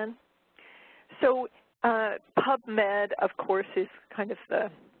portal again. So PubMed, of course, is kind of the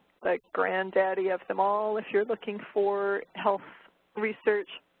granddaddy of them all if you're looking for health research,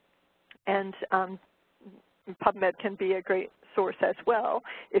 and PubMed can be a great source as well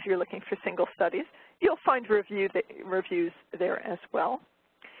if you're looking for single studies. You'll find reviews there as well.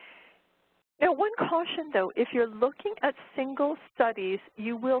 Now, one caution, though, if you're looking at single studies,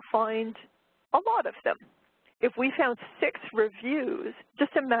 you will find a lot of them. If we found 6 reviews,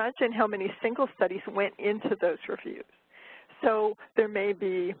 just imagine how many single studies went into those reviews. So there may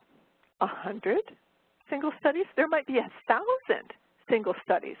be 100 single studies. There might be 1,000 single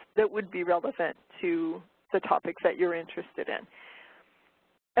studies that would be relevant to the topic that you're interested in.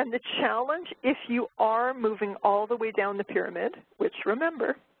 And the challenge, if you are moving all the way down the pyramid, which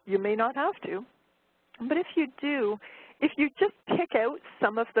remember, you may not have to, but if you do, if you just pick out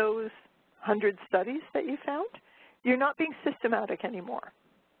some of those 100 studies that you found, you're not being systematic anymore.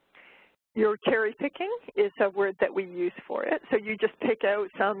 Your cherry picking is a word that we use for it. So you just pick out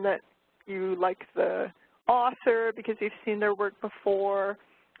some that you like the author because you've seen their work before,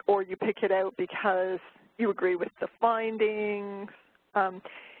 or you pick it out because you agree with the findings.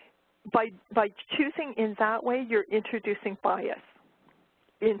 By choosing in that way, you're introducing bias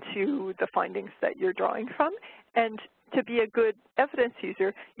into the findings that you're drawing from. And to be a good evidence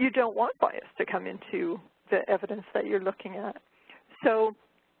user, you don't want bias to come into the evidence that you're looking at. So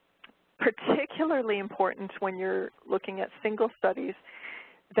particularly important when you're looking at single studies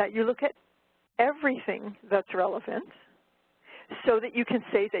that you look at everything that's relevant so that you can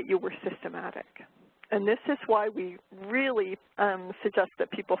say that you were systematic. And this is why we really suggest that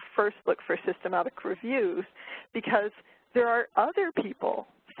people first look for systematic reviews, because there are other people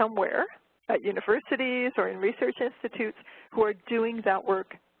somewhere at universities or in research institutes who are doing that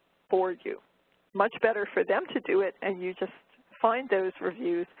work for you. Much better for them to do it, and you just find those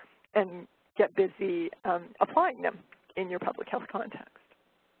reviews and get busy applying them in your public health context.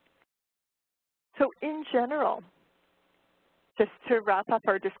 So in general, just to wrap up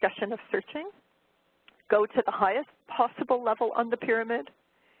our discussion of searching, go to the highest possible level on the pyramid.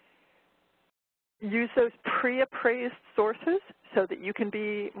 Use those pre-appraised sources so that you can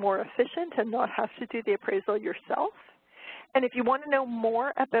be more efficient and not have to do the appraisal yourself. And if you want to know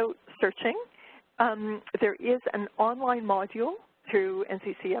more about searching, there is an online module through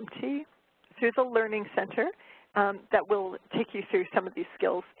NCCMT, through the Learning Center, that will take you through some of these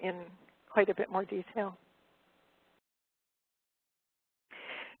skills in quite a bit more detail.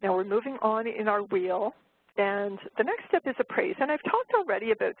 Now we're moving on in our wheel, and the next step is appraise. And I've talked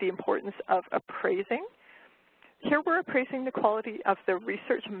already about the importance of appraising. Here we're appraising the quality of the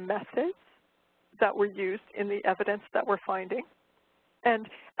research methods that were used in the evidence that we're finding. And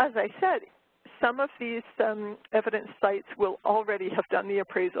as I said, some of these evidence sites will already have done the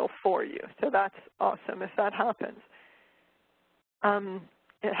appraisal for you. So that's awesome if that happens.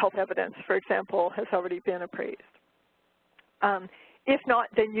 Health evidence, for example, has already been appraised. If not,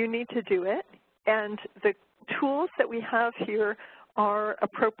 then you need to do it. And the tools that we have here are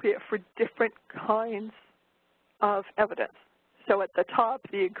appropriate for different kinds of evidence. So at the top,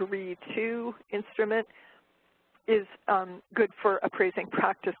 the Agree To instrument is good for appraising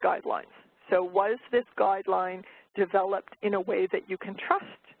practice guidelines. So was this guideline developed in a way that you can trust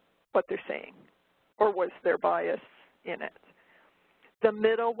what they're saying, or was there bias in it? The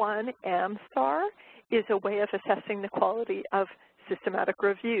middle one, AmStar, is a way of assessing the quality of systematic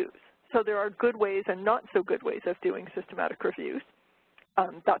reviews. So there are good ways and not so good ways of doing systematic reviews.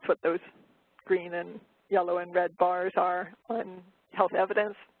 That's what those green and yellow and red bars are on health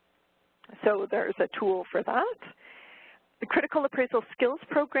evidence. So there's a tool for that. The Critical Appraisal Skills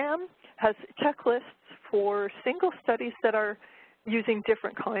Program has checklists for single studies that are using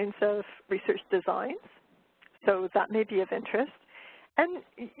different kinds of research designs. So that may be of interest. And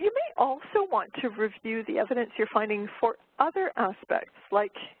you may also want to review the evidence you're finding for other aspects,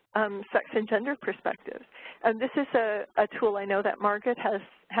 like sex and gender perspectives. And this is a tool I know that Margaret has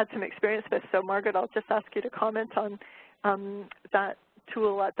had some experience with. So Margaret, I'll just ask you to comment on that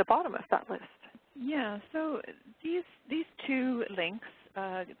tool at the bottom of that list. Yeah, so these two links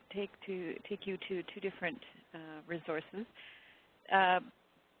take you to two different resources.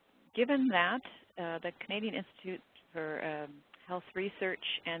 Given that the Canadian Institute for Health Research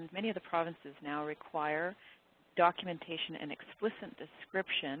and many of the provinces now require documentation and explicit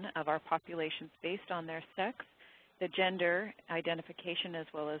description of our populations based on their sex, the gender identification as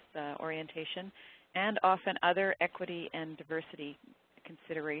well as orientation, and often other equity and diversity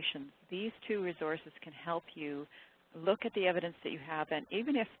considerations. These two resources can help you look at the evidence that you have, and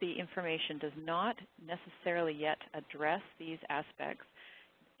even if the information does not necessarily yet address these aspects,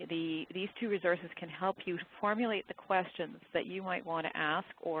 these two resources can help you formulate the questions that you might want to ask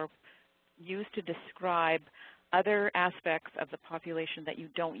or use to describe other aspects of the population that you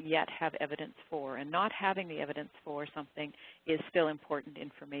don't yet have evidence for. And not having the evidence for something is still important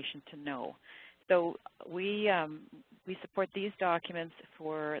information to know. So we support these documents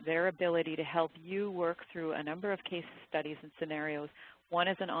for their ability to help you work through a number of case studies and scenarios. One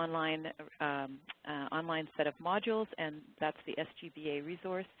is an online set of modules, and that's the SGBA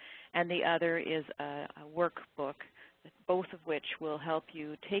resource, and the other is a workbook, both of which will help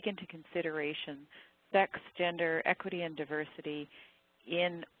you take into consideration sex, gender, equity, and diversity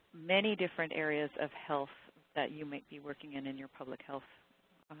in many different areas of health that you might be working in your public health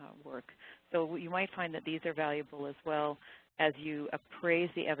work. So you might find that these are valuable as well as you appraise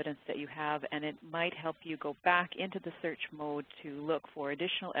the evidence that you have, and it might help you go back into the search mode to look for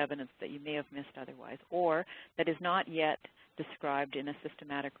additional evidence that you may have missed otherwise, or that is not yet described in a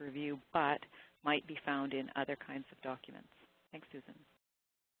systematic review but might be found in other kinds of documents. Thanks, Susan.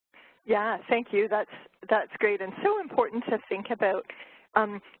 Yeah, thank you. That's great and so important to think about.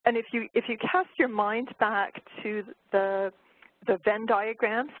 And if you cast your mind back to the Venn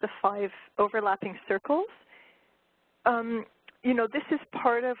diagrams, the 5 overlapping circles, you know, this is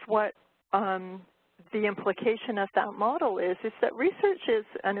part of what the implication of that model is that research is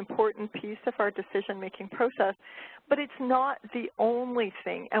an important piece of our decision-making process, but it's not the only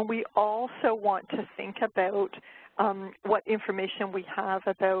thing. And we also want to think about what information we have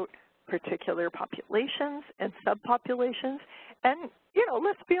about particular populations and subpopulations. And, you know,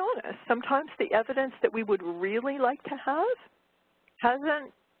 let's be honest, sometimes the evidence that we would really like to have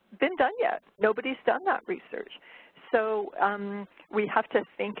hasn't been done yet. Nobody's done that research. So we have to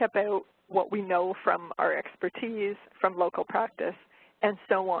think about what we know from our expertise, from local practice, and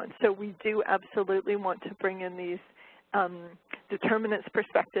so on. So we do absolutely want to bring in these determinants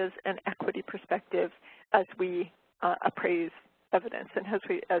perspectives and equity perspectives as we appraise evidence and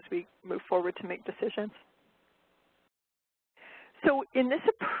as we move forward to make decisions. So in this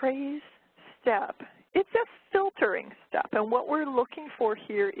appraise step, it's a filtering step, and what we're looking for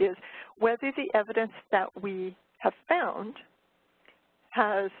here is whether the evidence that we have found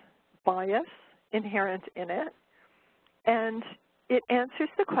has bias inherent in it, and it answers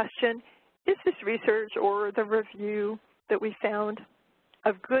the question, is this research or the review that we found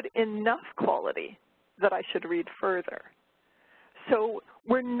of good enough quality that I should read further? So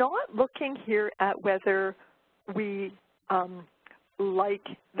we're not looking here at whether we like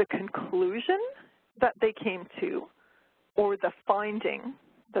the conclusion that they came to or the finding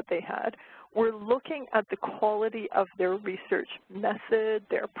that they had. We're looking at the quality of their research method,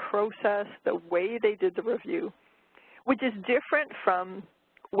 their process, the way they did the review, which is different from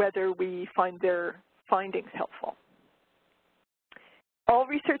whether we find their findings helpful. All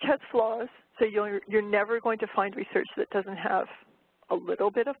research has flaws, so you're never going to find research that doesn't have a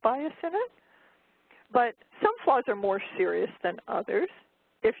little bit of bias in it. But some flaws are more serious than others.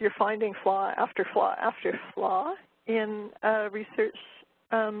 If you're finding flaw after flaw after flaw in a research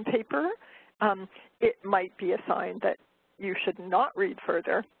paper, it might be a sign that you should not read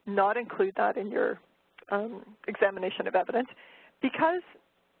further, not include that in your examination of evidence, because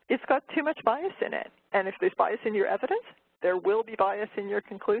it's got too much bias in it. And if there's bias in your evidence, there will be bias in your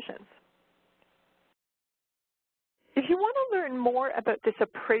conclusions. If you want to learn more about this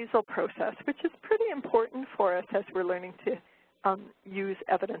appraisal process, which is pretty important for us as we're learning to use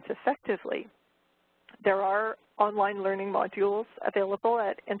evidence effectively, there are online learning modules available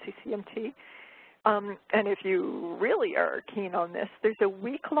at NCCMT. And if you really are keen on this, there's a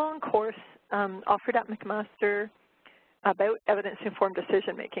week-long course offered at McMaster about evidence-informed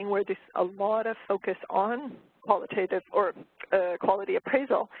decision-making, where there's a lot of focus on qualitative or quality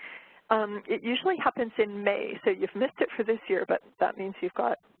appraisal. It usually happens in May, so you've missed it for this year, but that means you've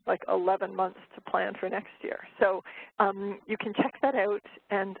got like 11 months to plan for next year. So you can check that out,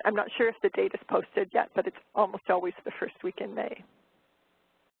 and I'm not sure if the date is posted yet, but it's almost always the first week in May.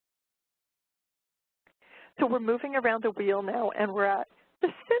 So we're moving around the wheel now, and we're at the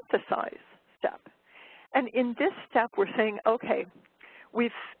synthesize step. And in this step, we're saying, okay,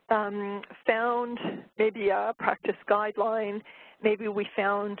 we've found maybe a practice guideline, maybe we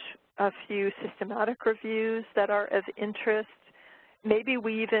found a few systematic reviews that are of interest, maybe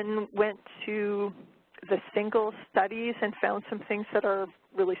we even went to the single studies and found some things that are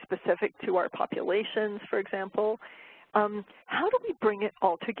really specific to our populations, for example. How do we bring it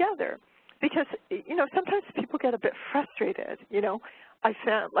all together? Because, you know, sometimes people get a bit frustrated, you know.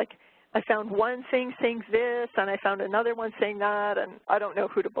 I found one thing saying this, and I found another one saying that, and I don't know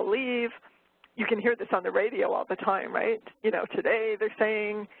who to believe. You can hear this on the radio all the time, right? You know, today they're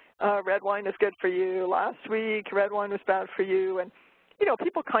saying red wine is good for you. Last week, red wine was bad for you. And, you know,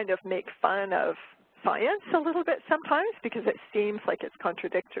 people kind of make fun of science a little bit sometimes because it seems like it's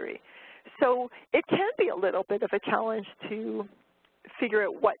contradictory. So it can be a little bit of a challenge to figure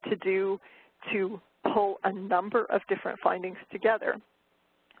out what to do to pull a number of different findings together.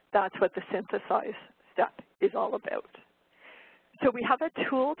 That's what the synthesize step is all about. So we have a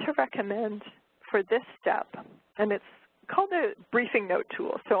tool to recommend for this step, and it's called a briefing note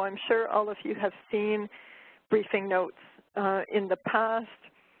tool. So I'm sure all of you have seen briefing notes in the past.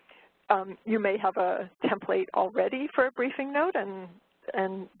 You may have a template already for a briefing note,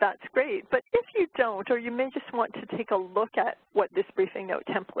 and that's great. But if you don't, or you may just want to take a look at what this briefing note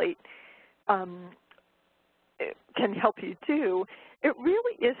template can help you do, it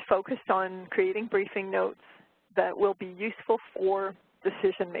really is focused on creating briefing notes that will be useful for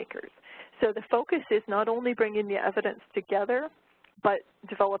decision makers. So the focus is not only bringing the evidence together, but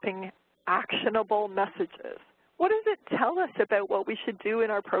developing actionable messages. What does it tell us about what we should do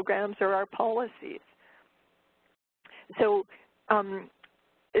in our programs or our policies? So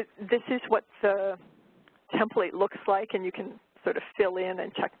this is what the template looks like, and you can sort of fill in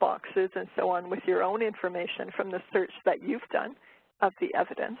and check boxes and so on with your own information from the search that you've done of the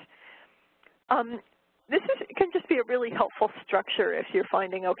evidence. This can just be a really helpful structure if you're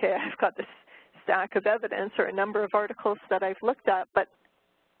finding, okay, I've got this stack of evidence or a number of articles that I've looked at, but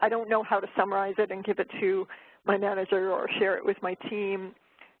I don't know how to summarize it and give it to my manager or share it with my team.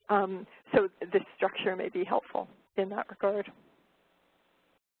 So this structure may be helpful in that regard.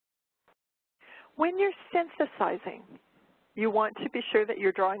 When you're synthesizing, you want to be sure that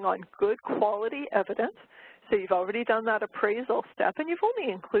you're drawing on good quality evidence. So you've already done that appraisal step, and you've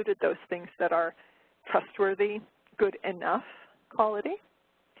only included those things that are trustworthy, good enough quality.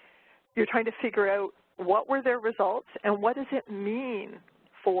 You're trying to figure out what were their results and what does it mean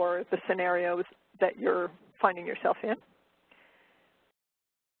for the scenarios that you're finding yourself in.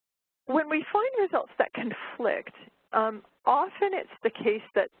 When we find results that conflict, often it's the case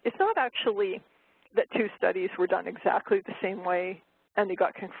that it's not actually that two studies were done exactly the same way and they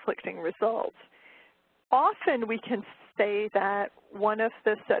got conflicting results. Often we can say that one of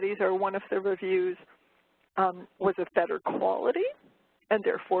the studies or one of the reviews was of better quality, and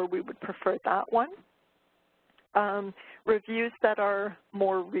therefore we would prefer that one. Reviews that are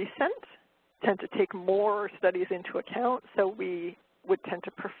more recent tend to take more studies into account, so we would tend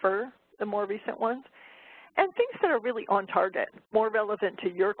to prefer the more recent ones. and things that are really on target, more relevant to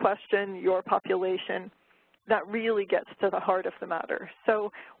your question, your population, that really gets to the heart of the matter.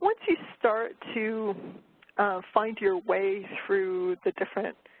 So once you start to find your way through the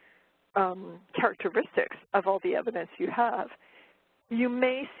different characteristics of all the evidence you have, you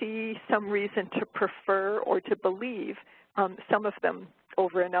may see some reason to prefer or to believe some of them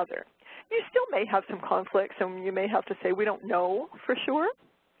over another. You still may have some conflicts, and you may have to say, we don't know for sure.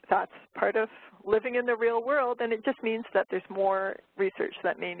 That's part of living in the real world, and it just means that there's more research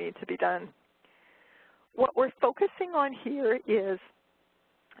that may need to be done. What we're focusing on here is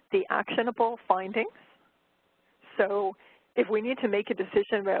the actionable findings. So if we need to make a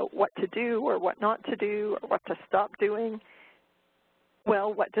decision about what to do or what not to do or what to stop doing,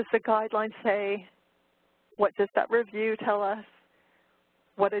 well, what does the guideline say? What does that review tell us?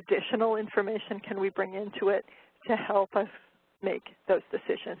 What additional information can we bring into it to help us make those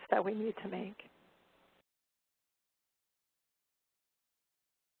decisions that we need to make?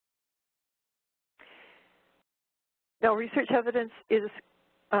 Now, research evidence is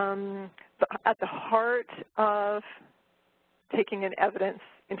at the heart of taking an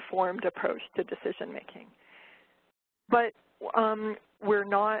evidence-informed approach to decision-making. But we're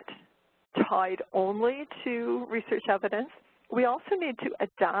not tied only to research evidence. We also need to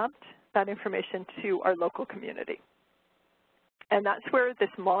adapt that information to our local community. And that's where this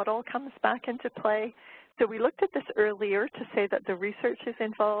model comes back into play. So we looked at this earlier to say that the research is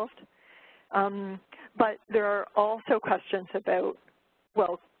involved, but there are also questions about,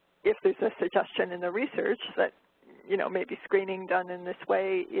 well, if there's a suggestion in the research that, you know, maybe screening done in this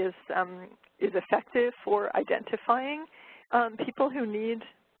way is effective for identifying people who need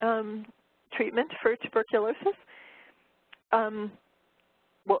treatment for tuberculosis,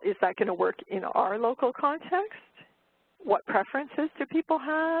 well, is that going to work in our local context? What preferences do people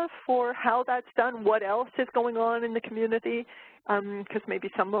have for how that's done? What else is going on in the community? Because maybe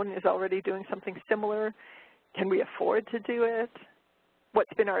someone is already doing something similar. Can we afford to do it?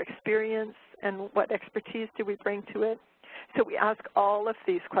 What's been our experience and what expertise do we bring to it? So we ask all of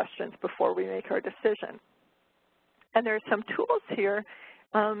these questions before we make our decision. And there are some tools here,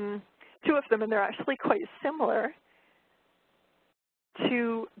 two of them, and they're actually quite similar,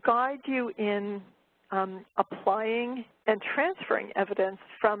 to guide you in applying and transferring evidence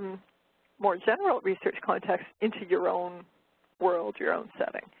from more general research contexts into your own world, your own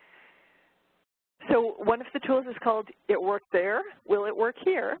setting. So one of the tools is called It Worked There, Will It Work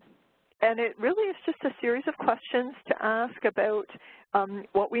Here? And it really is just a series of questions to ask about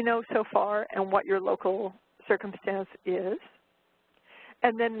what we know so far and what your local circumstance is.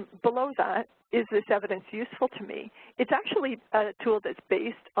 And then below that, is this evidence useful to me? It's actually a tool that's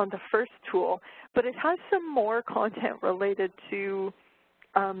based on the first tool, but it has some more content related to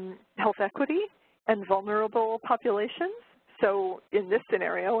health equity and vulnerable populations. So in this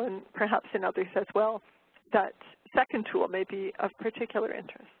scenario, and perhaps in others as well, that second tool may be of particular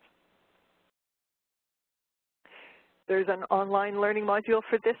interest. There's an online learning module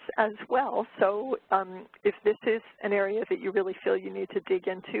for this as well. So if this is an area that you really feel you need to dig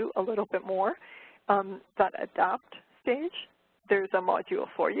into a little bit more, that adapt stage, there's a module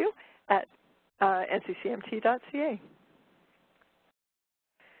for you at NCCMT.ca.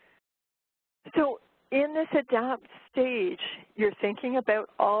 So in this adapt stage, you're thinking about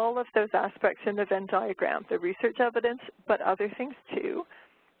all of those aspects in the Venn diagram, the research evidence, but other things too.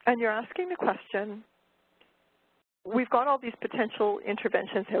 And you're asking the question, we've got all these potential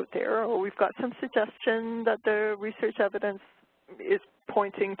interventions out there, or we've got some suggestion that the research evidence is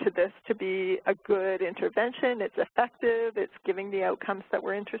pointing to this to be a good intervention, it's effective, it's giving the outcomes that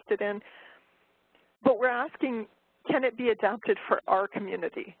we're interested in. But we're asking, can it be adapted for our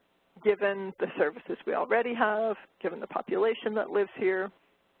community, given the services we already have, given the population that lives here,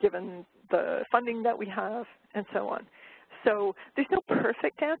 given the funding that we have, and so on. So there's no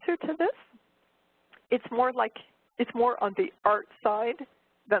perfect answer to this. It's more like, it's more on the art side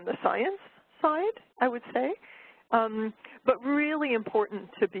than the science side, I would say. But really important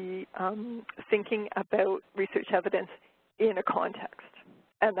to be thinking about research evidence in a context.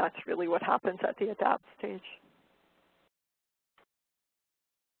 And that's really what happens at the adapt stage.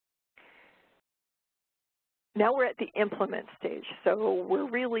 Now we're at the implement stage. So we're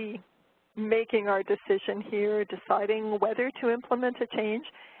really making our decision here, deciding whether to implement a change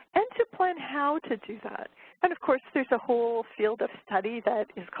and to plan how to do that. And of course, there's a whole field of study that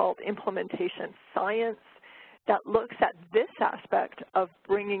is called implementation science that looks at this aspect of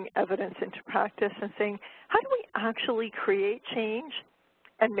bringing evidence into practice and saying, how do we actually create change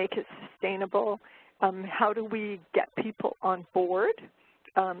and make it sustainable? How do we get people on board,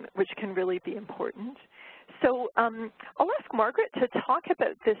 which can really be important? So I'll ask Margaret to talk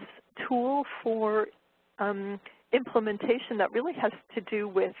about this tool for implementation that really has to do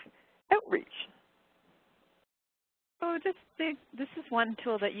with outreach. So this is one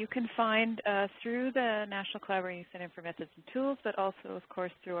tool that you can find through the National Collaborating Center for Methods and Tools, but also, of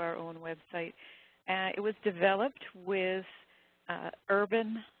course, through our own website. It was developed with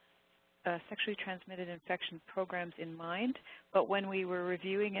urban sexually transmitted infection programs in mind, but when we were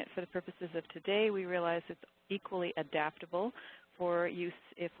reviewing it for the purposes of today, we realized it's equally adaptable for use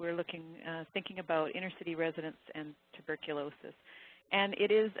if we're thinking about inner city residents and tuberculosis. And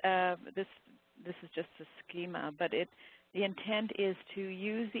it is this is just a schema, but the intent is to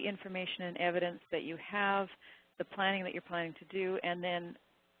use the information and evidence that you have, the planning that you're planning to do, and then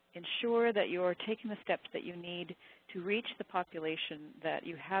ensure that you're taking the steps that you need to reach the population that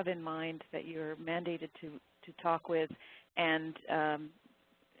you have in mind, that you're mandated to talk with, and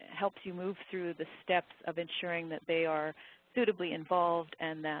helps you move through the steps of ensuring that they are suitably involved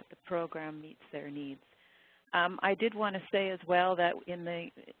and that the program meets their needs. I did want to say as well that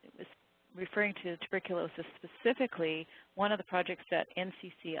referring to tuberculosis specifically, one of the projects that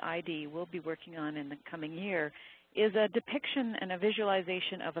NCCID will be working on in the coming year is a depiction and a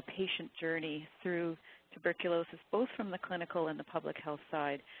visualization of a patient journey through tuberculosis, both from the clinical and the public health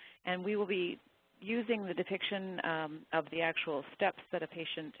side. And we will be using the depiction of the actual steps that a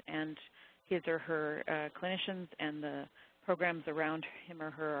patient and his or her clinicians and the programs around him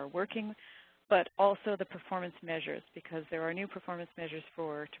or her are working, but also the performance measures, because there are new performance measures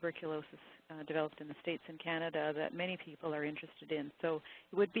for tuberculosis developed in the States and Canada that many people are interested in. So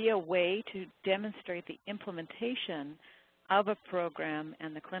it would be a way to demonstrate the implementation of a program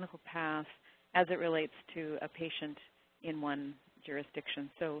and the clinical path as it relates to a patient in one jurisdiction.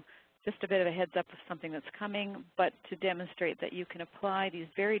 So just a bit of a heads up of something that's coming, but to demonstrate that you can apply these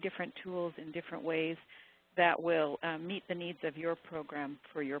very different tools in different ways that will meet the needs of your program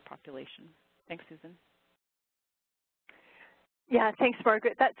for your population. Thanks, Susan. Yeah, thanks,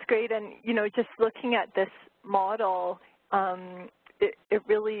 Margaret. That's great. And, you know, just looking at this model, it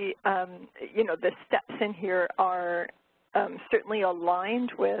really, you know, the steps in here are certainly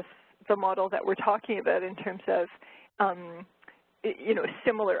aligned with the model that we're talking about in terms of, you know,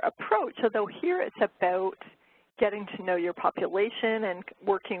 similar approach, although here it's about getting to know your population and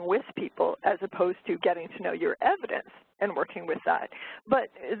working with people as opposed to getting to know your evidence and working with that. But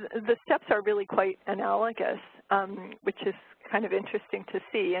the steps are really quite analogous, which is kind of interesting to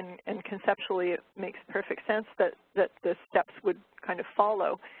see, and conceptually it makes perfect sense that the steps would kind of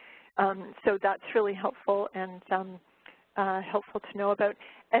follow. So that's really helpful and helpful to know about,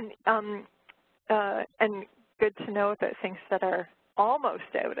 and good to know about things that are almost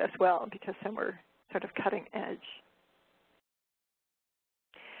out as well, because then we're sort of cutting edge.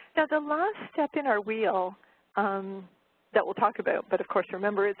 Now the last step in our wheel that we'll talk about, but of course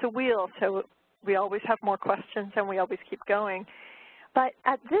remember it's a wheel, so we always have more questions and we always keep going. But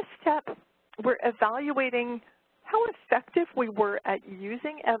at this step, we're evaluating how effective we were at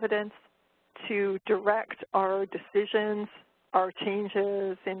using evidence to direct our decisions, our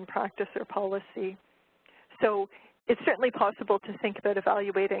changes in practice or policy. So it's certainly possible to think about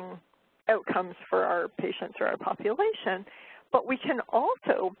evaluating outcomes for our patients or our population, but we can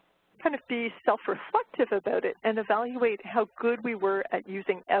also kind of be self-reflective about it and evaluate how good we were at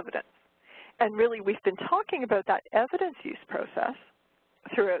using evidence. And really, we've been talking about that evidence use process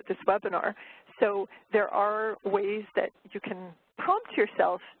throughout this webinar. So there are ways that you can prompt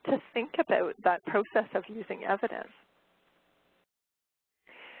yourself to think about that process of using evidence.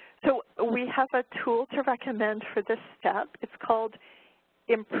 So we have a tool to recommend for this step. It's called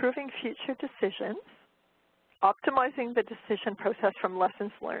Improving Future Decisions, Optimizing the Decision Process from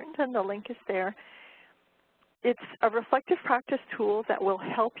Lessons Learned, and the link is there. It's a reflective practice tool that will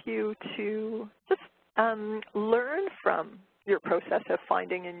help you to just learn from your process of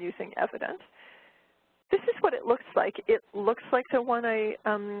finding and using evidence. This is what it looks like. It looks like the one I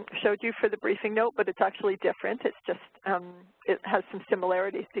showed you for the briefing note, but it's actually different. It's just, it has some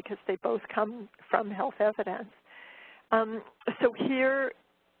similarities because they both come from health evidence. So here,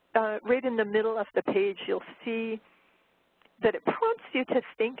 right in the middle of the page, you'll see that it prompts you to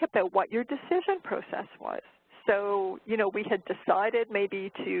think about what your decision process was. So, you know, we had decided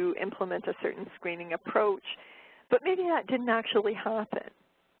maybe to implement a certain screening approach, but maybe that didn't actually happen.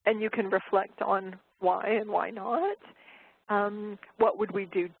 And you can reflect on why and why not. What would we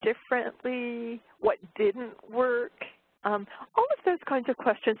do differently? What didn't work? All of those kinds of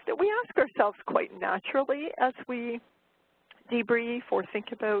questions that we ask ourselves quite naturally as we debrief or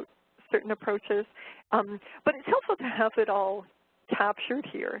think about certain approaches. But it's helpful to have it all captured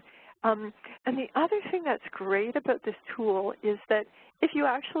here. And the other thing that's great about this tool is that if you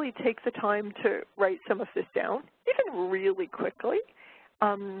actually take the time to write some of this down, even really quickly,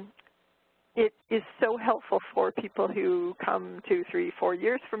 it is so helpful for people who come 2, 3, 4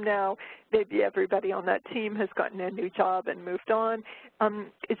 years from now. Maybe everybody on that team has gotten a new job and moved on.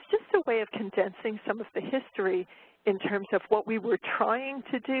 It's just a way of condensing some of the history in terms of what we were trying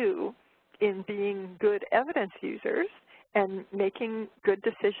to do in being good evidence users and making good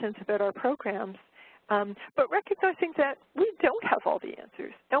decisions about our programs, but recognizing that we don't have all the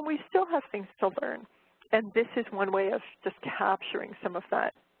answers and we still have things to learn. And this is one way of just capturing some of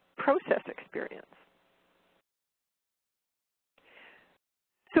that process experience.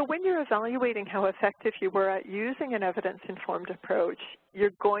 So when you're evaluating how effective you were at using an evidence-informed approach,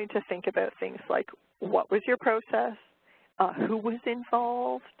 you're going to think about things like, what was your process? Who was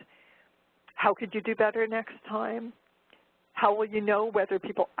involved? How could you do better next time? How will you know whether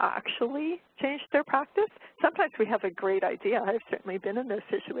people actually changed their practice? Sometimes we have a great idea. I've certainly been in those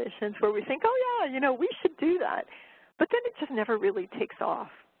situations where we think, oh yeah, we should do that. But then it just never really takes off.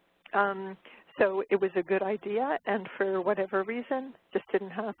 So it was a good idea, and for whatever reason, just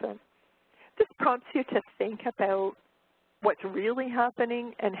didn't happen. This prompts you to think about what's really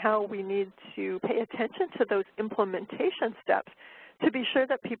happening and how we need to pay attention to those implementation steps to be sure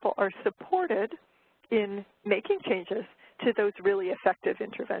that people are supported in making changes to those really effective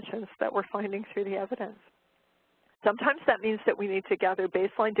interventions that we're finding through the evidence. Sometimes that means that we need to gather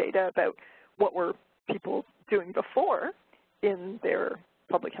baseline data about what were people doing before in their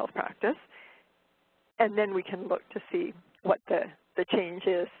public health practice, and then we can look to see what the change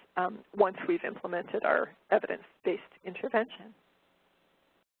is once we've implemented our evidence-based intervention.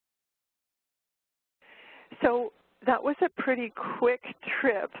 So that was a pretty quick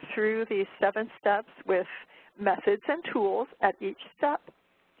trip through these 7 steps with methods and tools at each step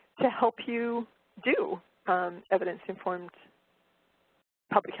to help you do evidence-informed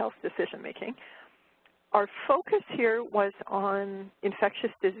public health decision-making. Our focus here was on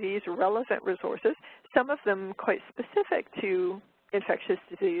infectious disease relevant resources, some of them quite specific to infectious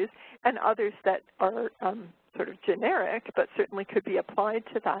disease, and others that are sort of generic, but certainly could be applied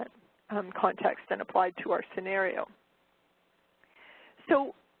to that context and applied to our scenario.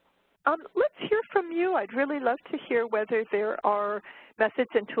 So let's hear from you. I'd really love to hear whether there are methods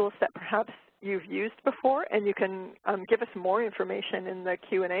and tools that perhaps you've used before, and you can give us more information in the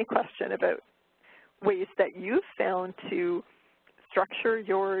Q&A question about ways that you've found to structure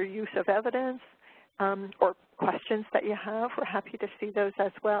your use of evidence or questions that you have. We're happy to see those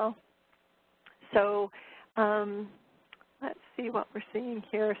as well. So let's see what we're seeing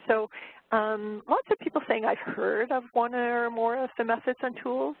here. So lots of people saying, I've heard of one or more of the methods and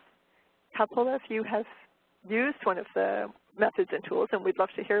tools. A couple of you have used one of the methods and tools, and we'd love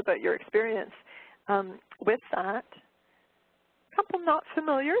to hear about your experience with that. A couple not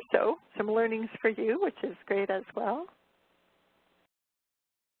familiar, so some learnings for you, which is great as well.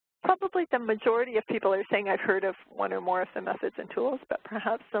 Probably the majority of people are saying I've heard of one or more of the methods and tools, but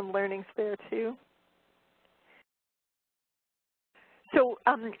perhaps some learnings there too. So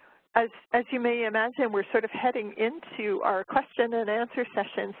as you may imagine, we're sort of heading into our question and answer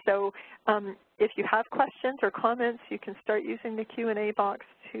session. So if you have questions or comments, you can start using the Q&A box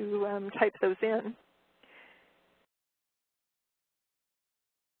to type those in.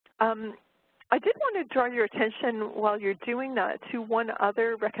 I did want to draw your attention while you're doing that to one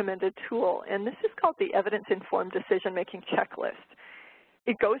other recommended tool, and this is called the Evidence-Informed Decision-Making Checklist.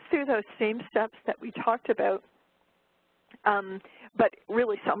 It goes through those same steps that we talked about, but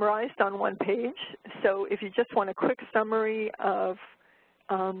really summarized on one page. So if you just want a quick summary of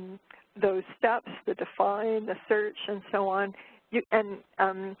those steps, the define, the search, and so on,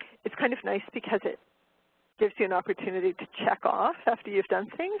 it's kind of nice because it gives you an opportunity to check off after you've done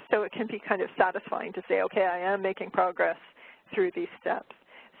things, so it can be kind of satisfying to say, okay, I am making progress through these steps.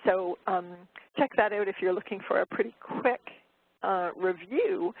 So check that out if you're looking for a pretty quick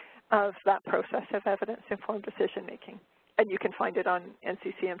review of that process of evidence-informed decision-making. And you can find it on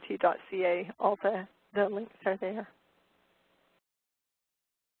nccmt.ca. All the links are there.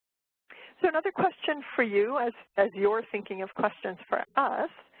 So another question for you as you're thinking of questions for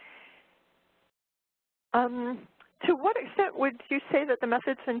us. To what extent would you say that the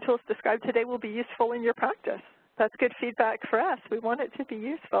methods and tools described today will be useful in your practice? That's good feedback for us. We want it to be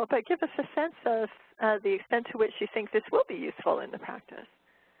useful, but give us a sense of the extent to which you think this will be useful in the practice.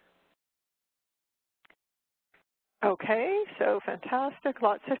 Okay, so fantastic.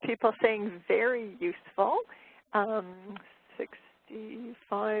 Lots of people saying very useful,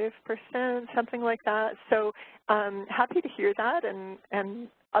 65%, something like that. So happy to hear that, and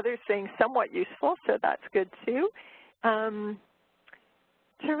other things somewhat useful, so that's good too.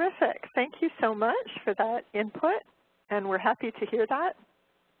 Terrific. Thank you so much for that input, and we're happy to hear that.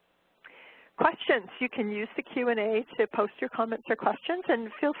 Questions, you can use the Q&A to post your comments or questions,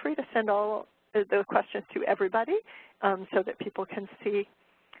 and feel free to send all the questions to everybody so that people can see.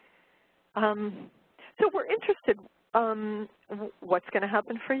 So we're interested, what's going to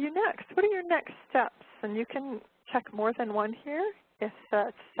happen for you next? What are your next steps? And you can check more than one here if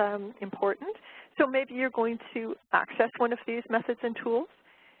that's important. So maybe you're going to access one of these methods and tools,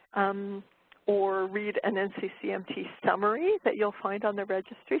 or read an NCCMT summary that you'll find on the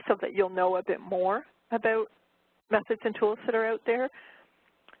registry so that you'll know a bit more about methods and tools that are out there.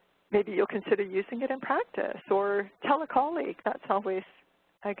 Maybe you'll consider using it in practice, or tell a colleague. That's always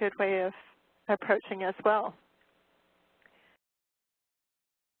a good way of approaching as well.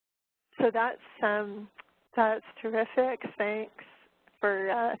 So that's terrific. Thanks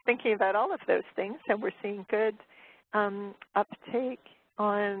for thinking about all of those things, and we're seeing good uptake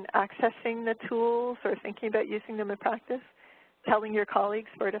on accessing the tools or thinking about using them in practice. Telling your colleagues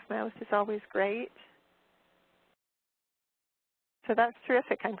word of mouth is always great. So that's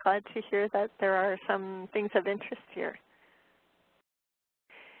terrific. I'm glad to hear that there are some things of interest here.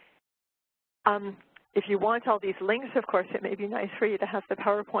 If you want all these links, of course, it may be nice for you to have the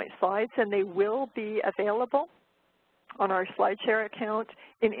PowerPoint slides, and they will be available on our SlideShare account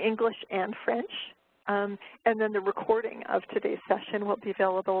in English and French. And then the recording of today's session will be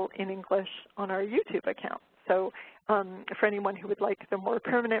available in English on our YouTube account. So for anyone who would like the more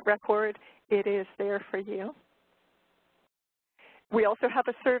permanent record, it is there for you. We also have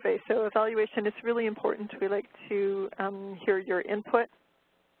a survey, so evaluation is really important. We like to hear your input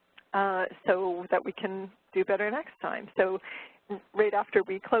so that we can do better next time. So right after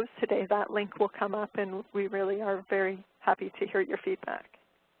we close today, that link will come up, and we really are very happy to hear your feedback.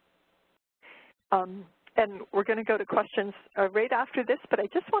 And we're going to go to questions right after this, but I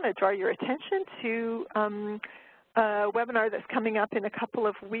just want to draw your attention to a webinar that's coming up in a couple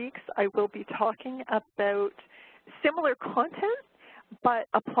of weeks. I will be talking about similar content, but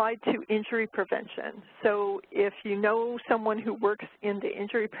applied to injury prevention. So if you know someone who works in the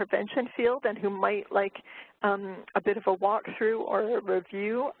injury prevention field and who might like a bit of a walkthrough or a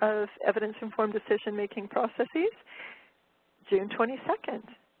review of evidence-informed decision-making processes, June 22nd.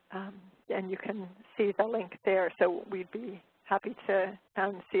 And you can see the link there. So we'd be happy to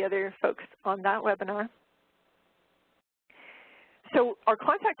see other folks on that webinar. So our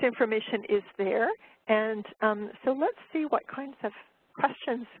contact information is there. And so let's see what kinds of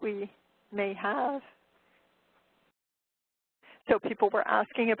questions we may have. So people were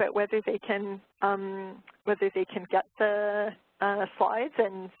asking about whether they can get the slides,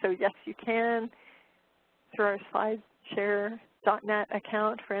 and so yes, you can through our SlideShare.net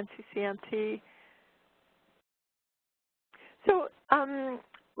account for NCCMT. So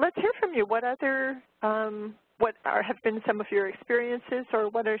let's hear from you. What other have been some of your experiences, or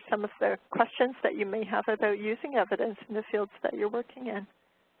what are some of the questions that you may have about using evidence in the fields that you're working in?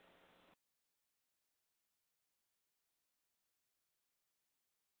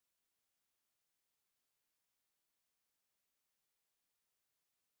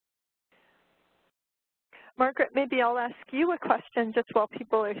 Margaret, maybe I'll ask you a question just while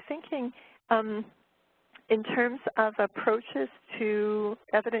people are thinking. In terms of approaches to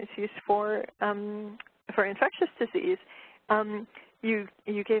evidence use for infectious disease, you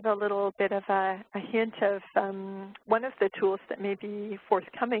gave a little bit of a hint of one of the tools that may be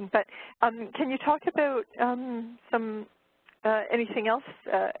forthcoming, but can you talk about anything else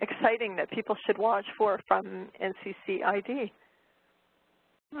exciting that people should watch for from NCCID?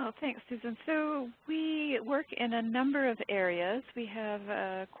 Well, thanks, Susan. So we work in a number of areas. We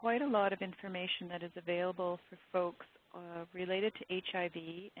have quite a lot of information that is available for folks related to HIV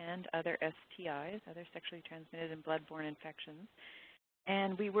and other STIs, other sexually transmitted and bloodborne infections.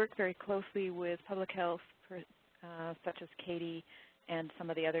 And we work very closely with public health, such as CAIDI and some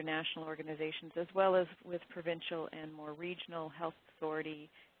of the other national organizations, as well as with provincial and more regional health authority,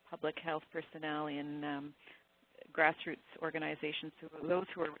 public health personnel in grassroots organizations, those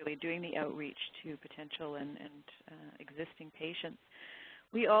who are really doing the outreach to potential and existing patients.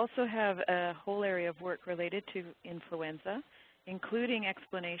 We also have a whole area of work related to influenza, including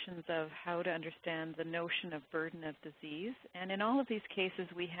explanations of how to understand the notion of burden of disease. And in all of these cases,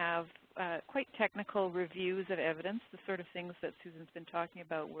 we have quite technical reviews of evidence, the sort of things that Susan's been talking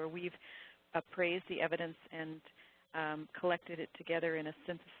about, where we've appraised the evidence and collected it together in a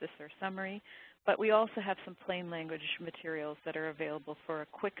synthesis or summary. But we also have some plain language materials that are available for a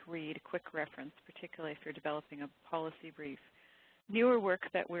quick read, quick reference, particularly if you're developing a policy brief. newer work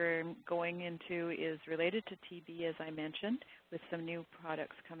that we're going into is related to TB, as I mentioned, with some new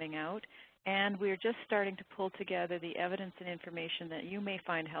products coming out. And we're just starting to pull together the evidence and information that you may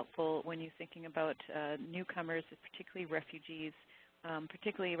find helpful when you're thinking about newcomers, particularly refugees,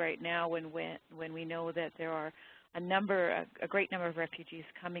 particularly right now when we know that there are a great number of refugees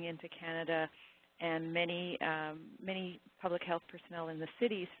coming into Canada, and many public health personnel in the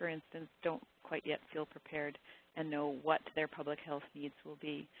cities, for instance, don't quite yet feel prepared and know what their public health needs will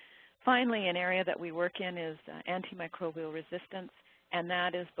be. Finally, an area that we work in is antimicrobial resistance, and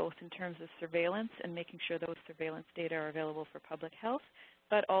that is both in terms of surveillance and making sure those surveillance data are available for public health,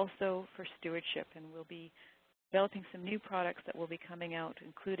 but also for stewardship. And we'll be developing some new products that will be coming out,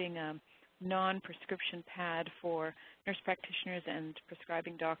 including a non-prescription pad for nurse practitioners and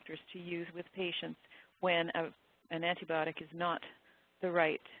prescribing doctors to use with patients when an antibiotic is not the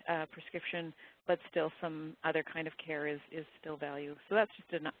right prescription, but still some other kind of care is still valued. So that's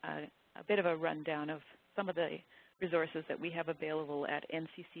just a bit of a rundown of some of the resources that we have available at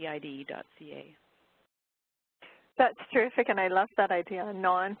NCCID.ca. That's terrific, and I love that idea, a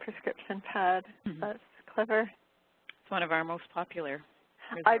non-prescription pad. That's clever. It's one of our most popular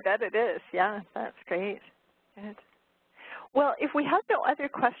resources. I bet it is. Yeah, that's great. Good. Well, if we have no other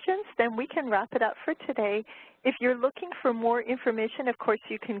questions, then we can wrap it up for today. If you're looking for more information, of course,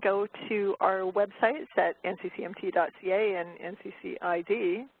 you can go to our websites at NCCMT.ca and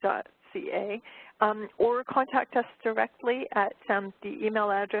NCCID.ca, or contact us directly at the email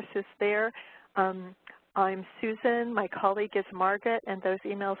addresses there. I'm Susan, my colleague is Margaret, and those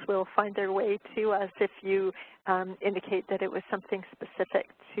emails will find their way to us if you indicate that it was something specific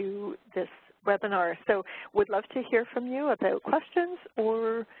to this webinar. So would love to hear from you about questions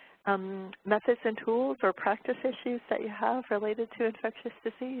or methods and tools or practice issues that you have related to infectious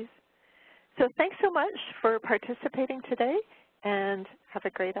disease. So thanks so much for participating today, and have a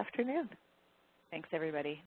great afternoon. Thanks, everybody.